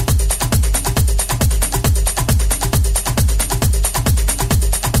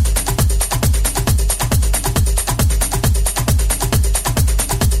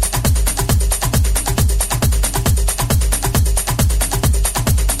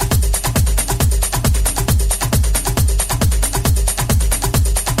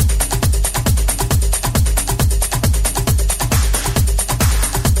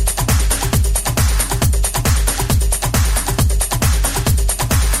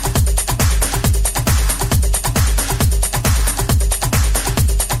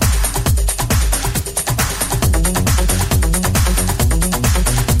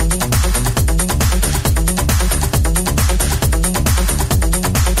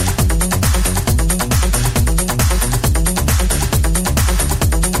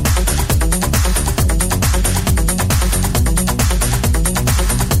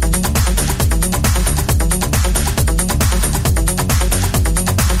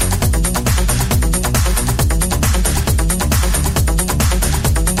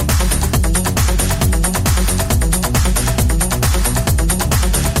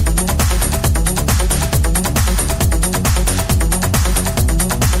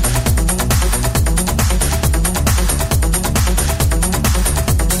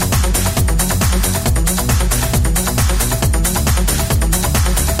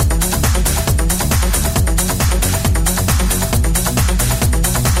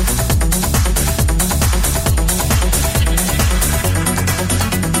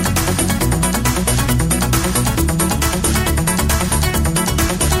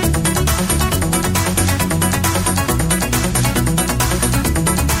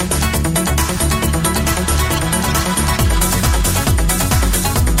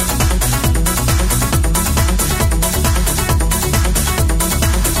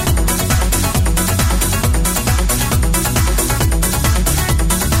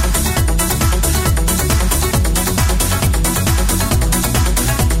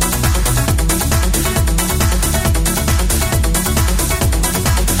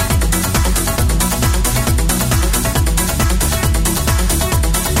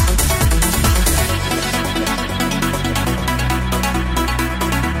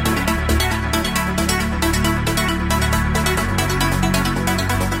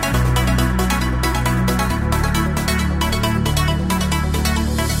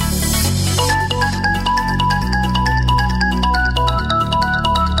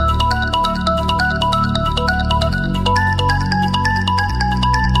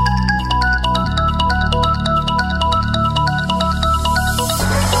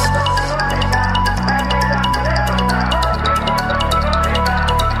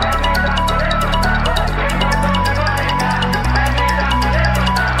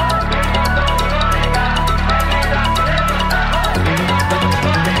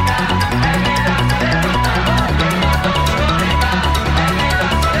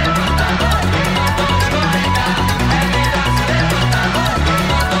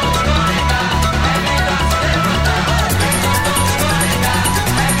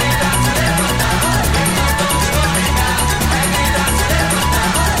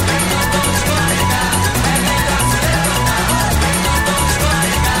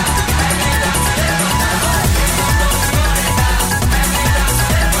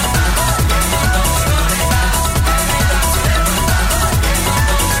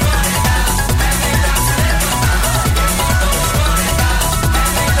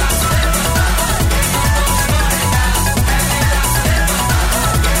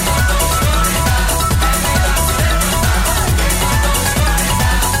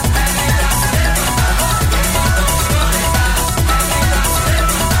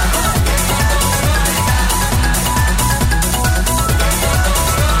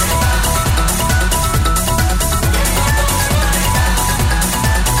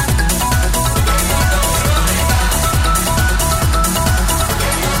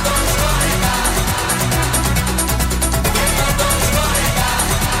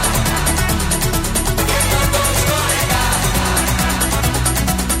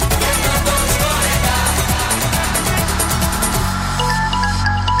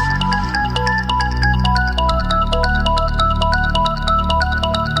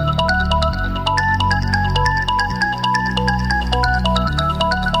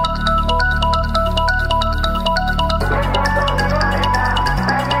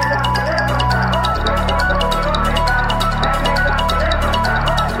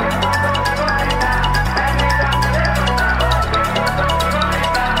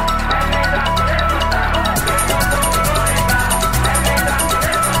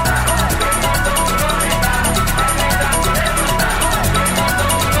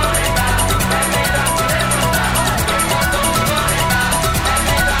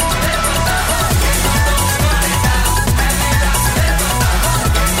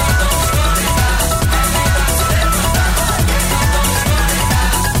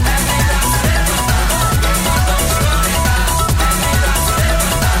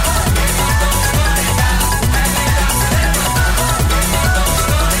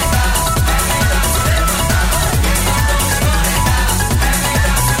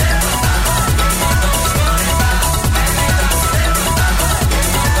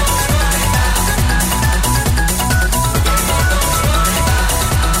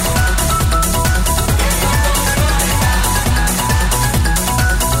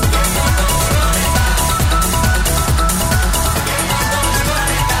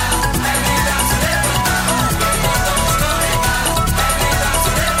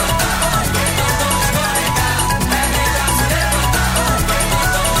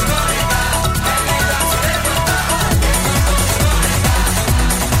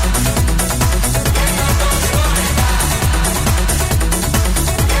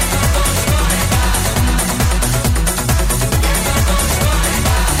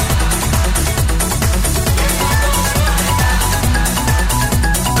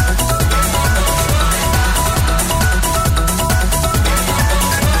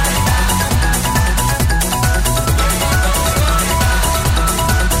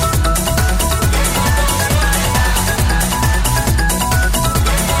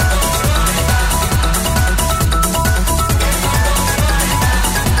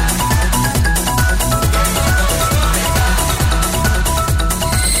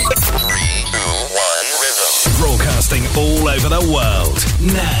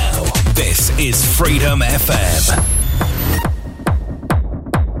 Now, this is Freedom FM.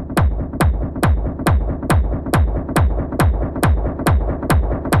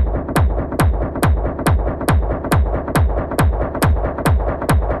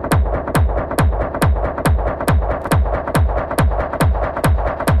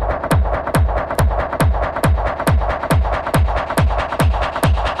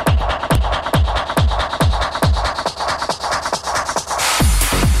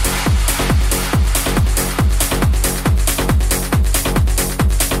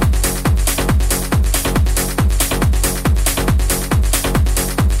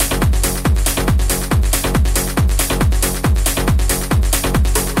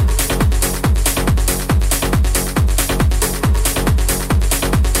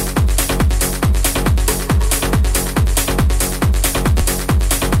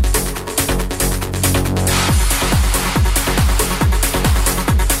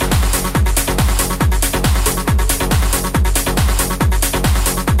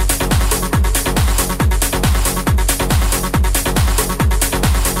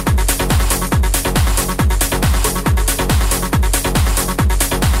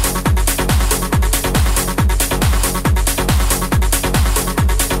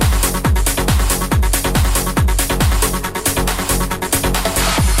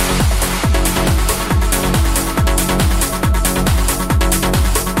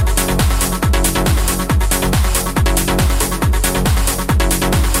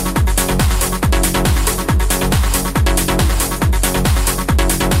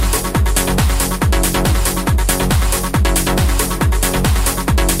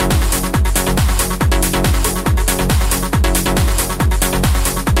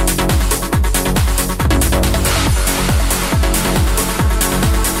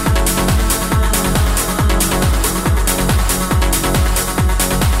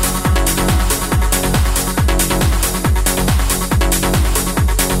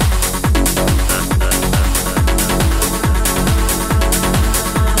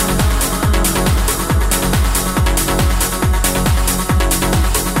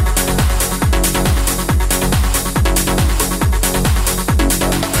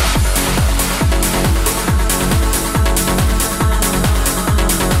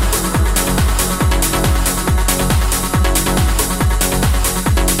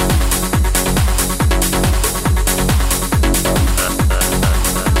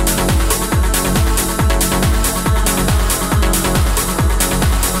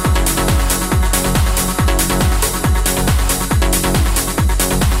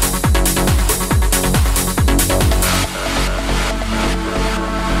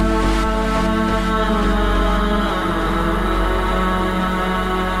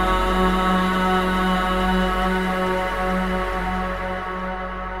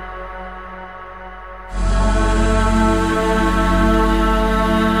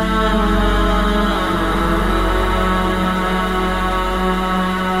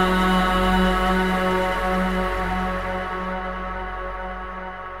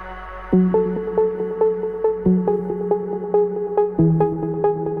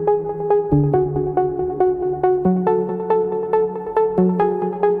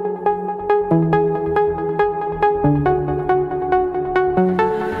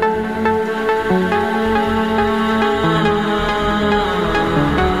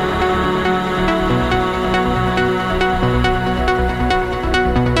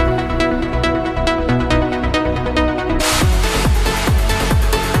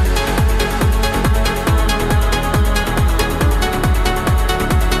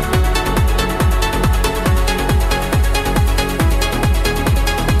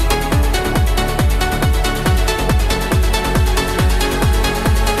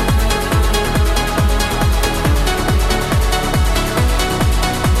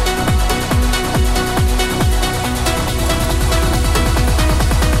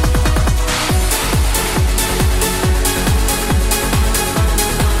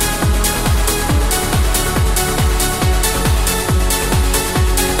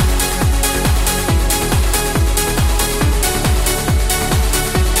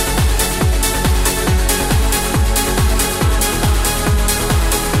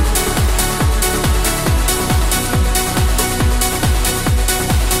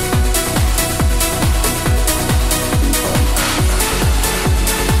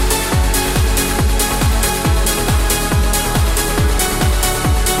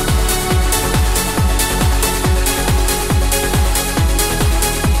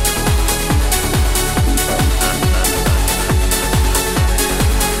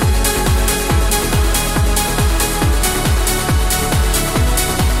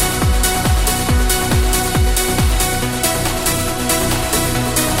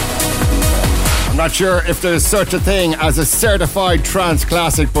 Not sure if there's such a thing as a certified trance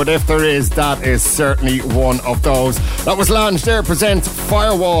classic, but if there is, that is certainly one of those. That was Lange there presents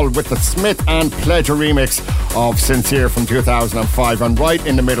Firewall with the Smith and Pleasure remix of Sincere from 2005. And right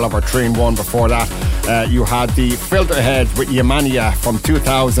in the middle of our 3-in-1 before that, you had the Filterheads with Yemania from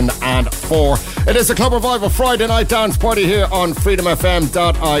 2004. It is a Club Revival Friday night dance party here on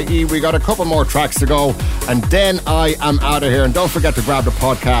freedomfm.ie. We got a couple more tracks to go, and then I am out of here. And don't forget to grab the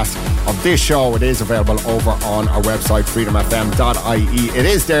podcast of this show. It is available over on our website, freedomfm.ie. It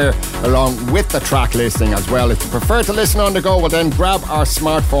is there along with the track listing as well. If you prefer to listen on the go, well then grab our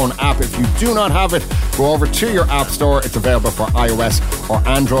smartphone app. If you do not have it, go over to your app store. It's available for iOS or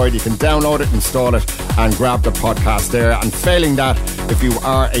Android. You can download it, install it, and grab the podcast there. And failing that, if you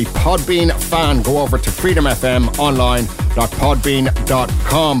are a Podbean fan, go over to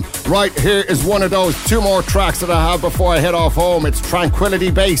freedomfm.online.podbean.com. Right, here is one of those 2 more tracks that I have before I head off home. It's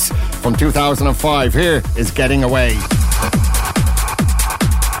Tranquility Base from 2005. Here is Getting Away.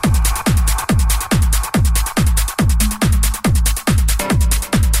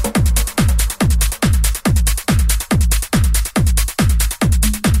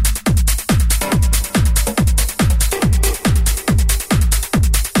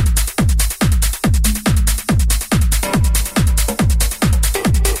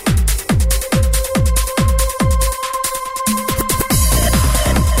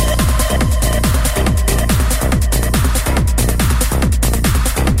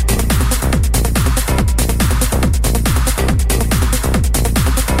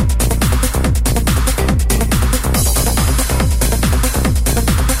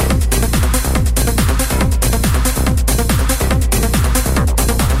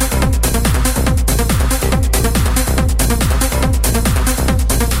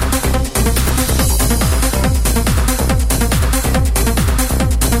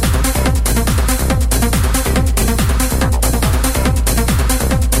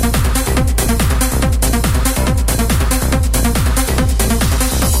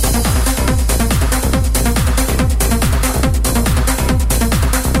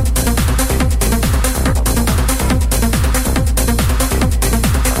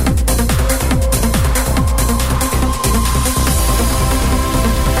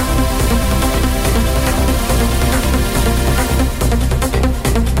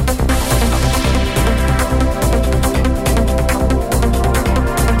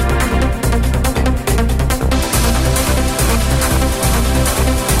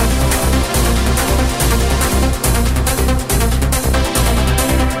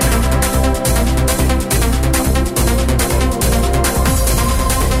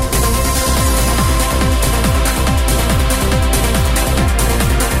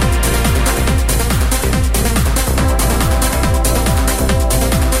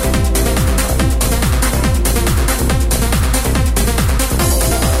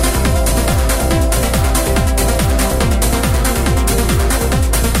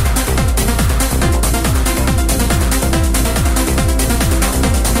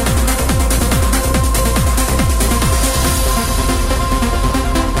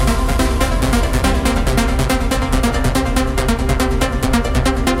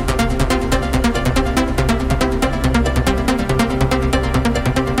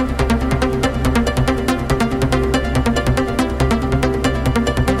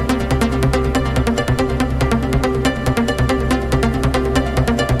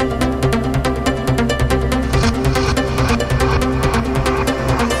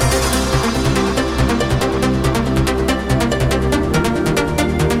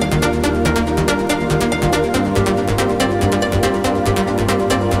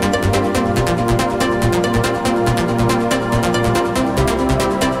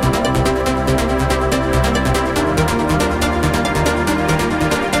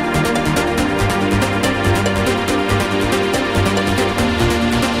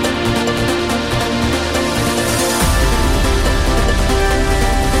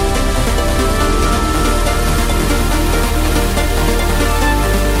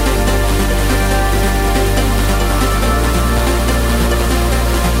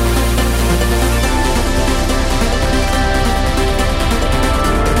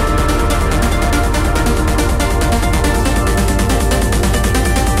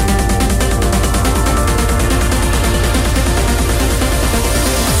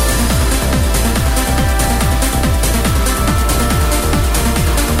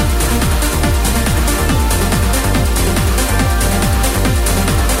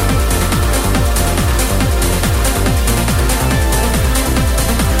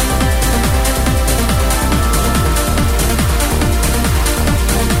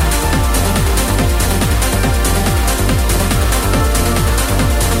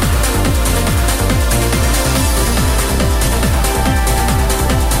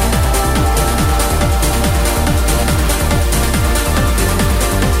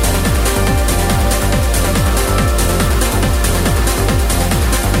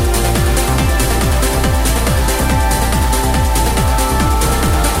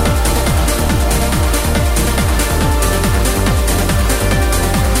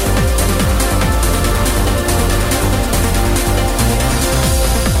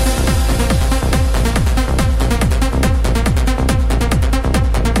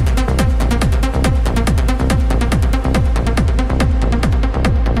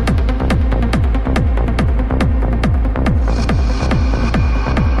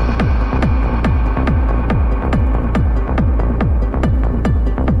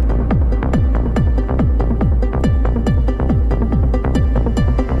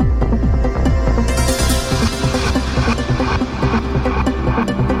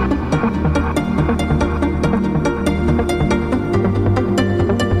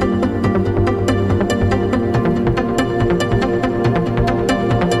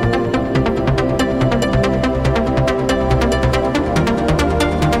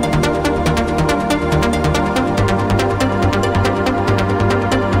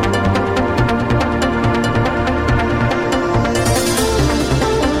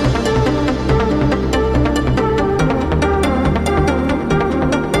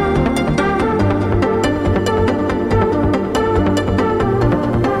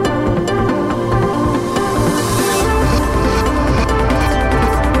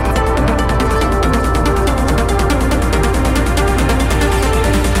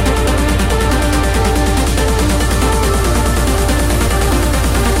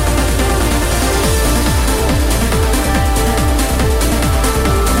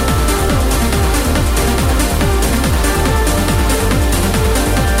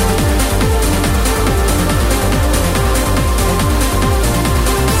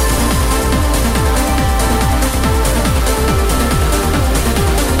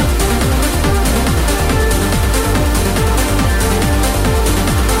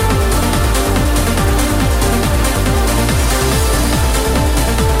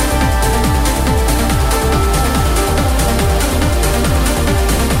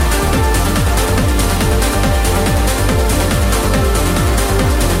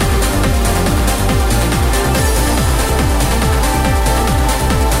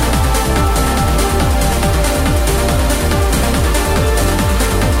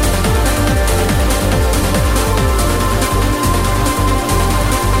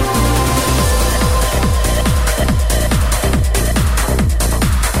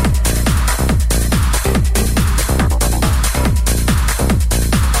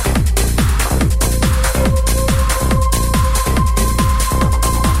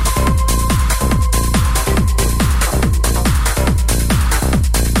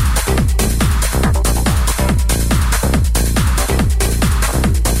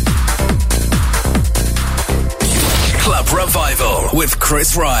 with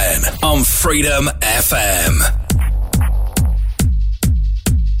Chris Ryan on Freedom FM.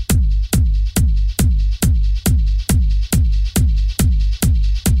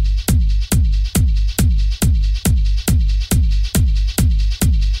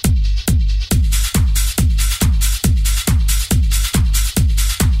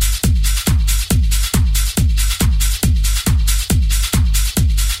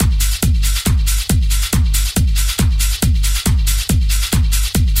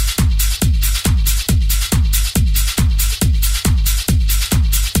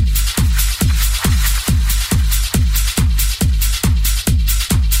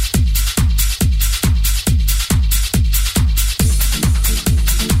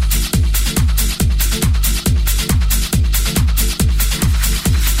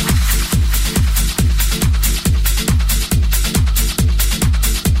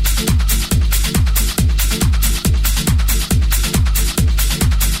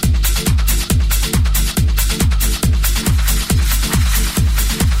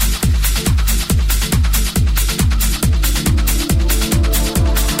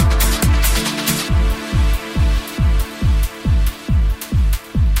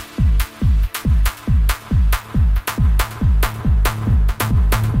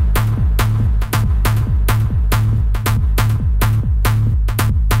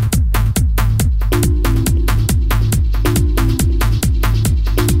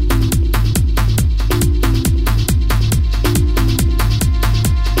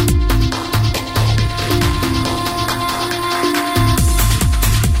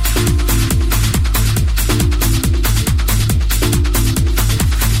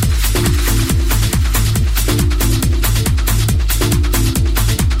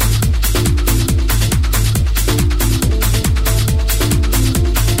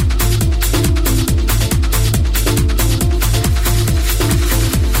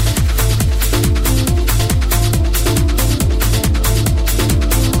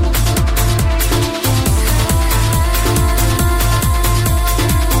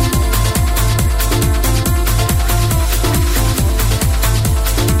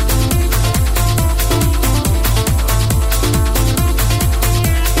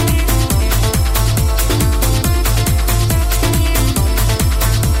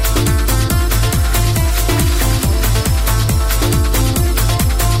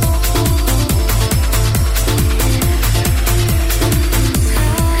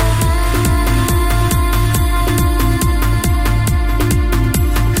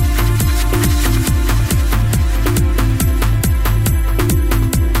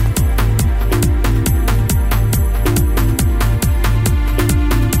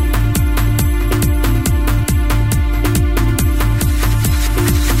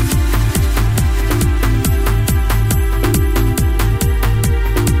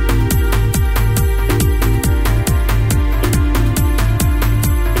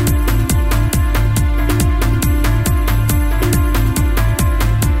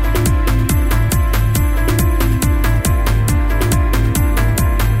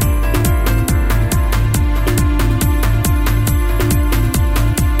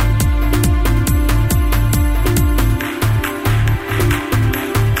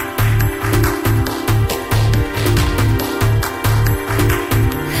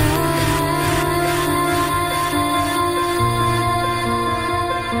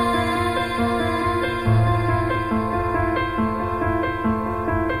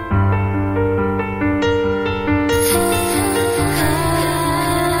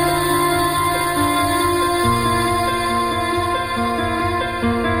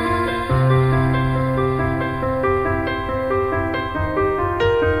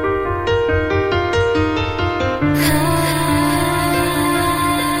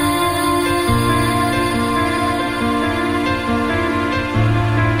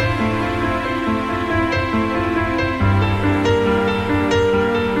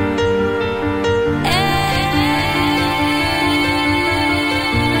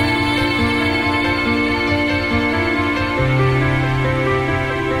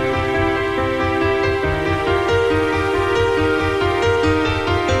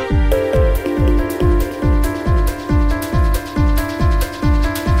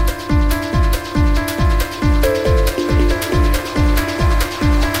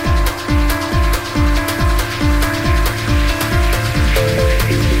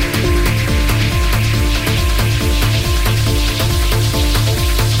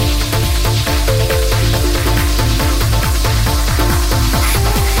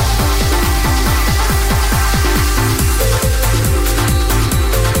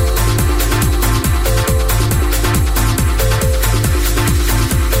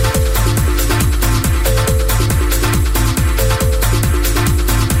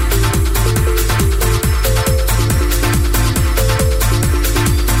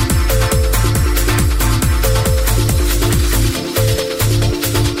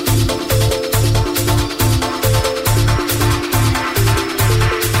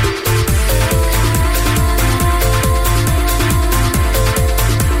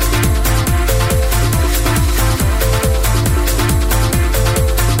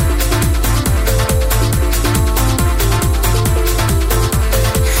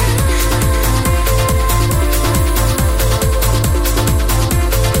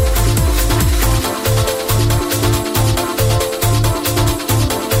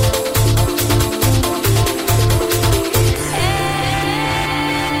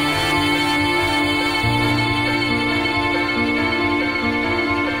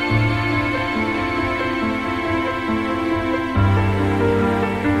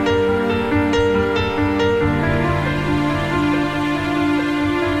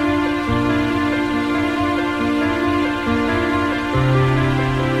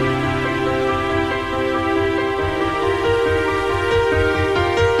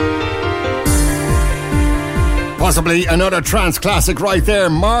 Possibly another trance classic right there.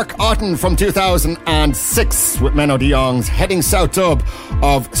 Mark Otten from 2006 with Menno de Jong's Heading South dub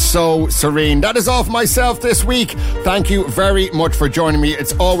of So Serene. That is all for myself this week. Thank you very much for joining me.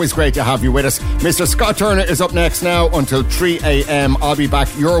 It's always great to have you with us. Mr. Scott Turner is up next now until 3 a.m. I'll be back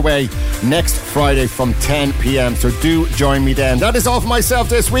your way next Friday from 10 p.m. So do join me then. That is all for myself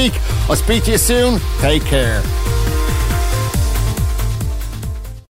this week. I'll speak to you soon. Take care.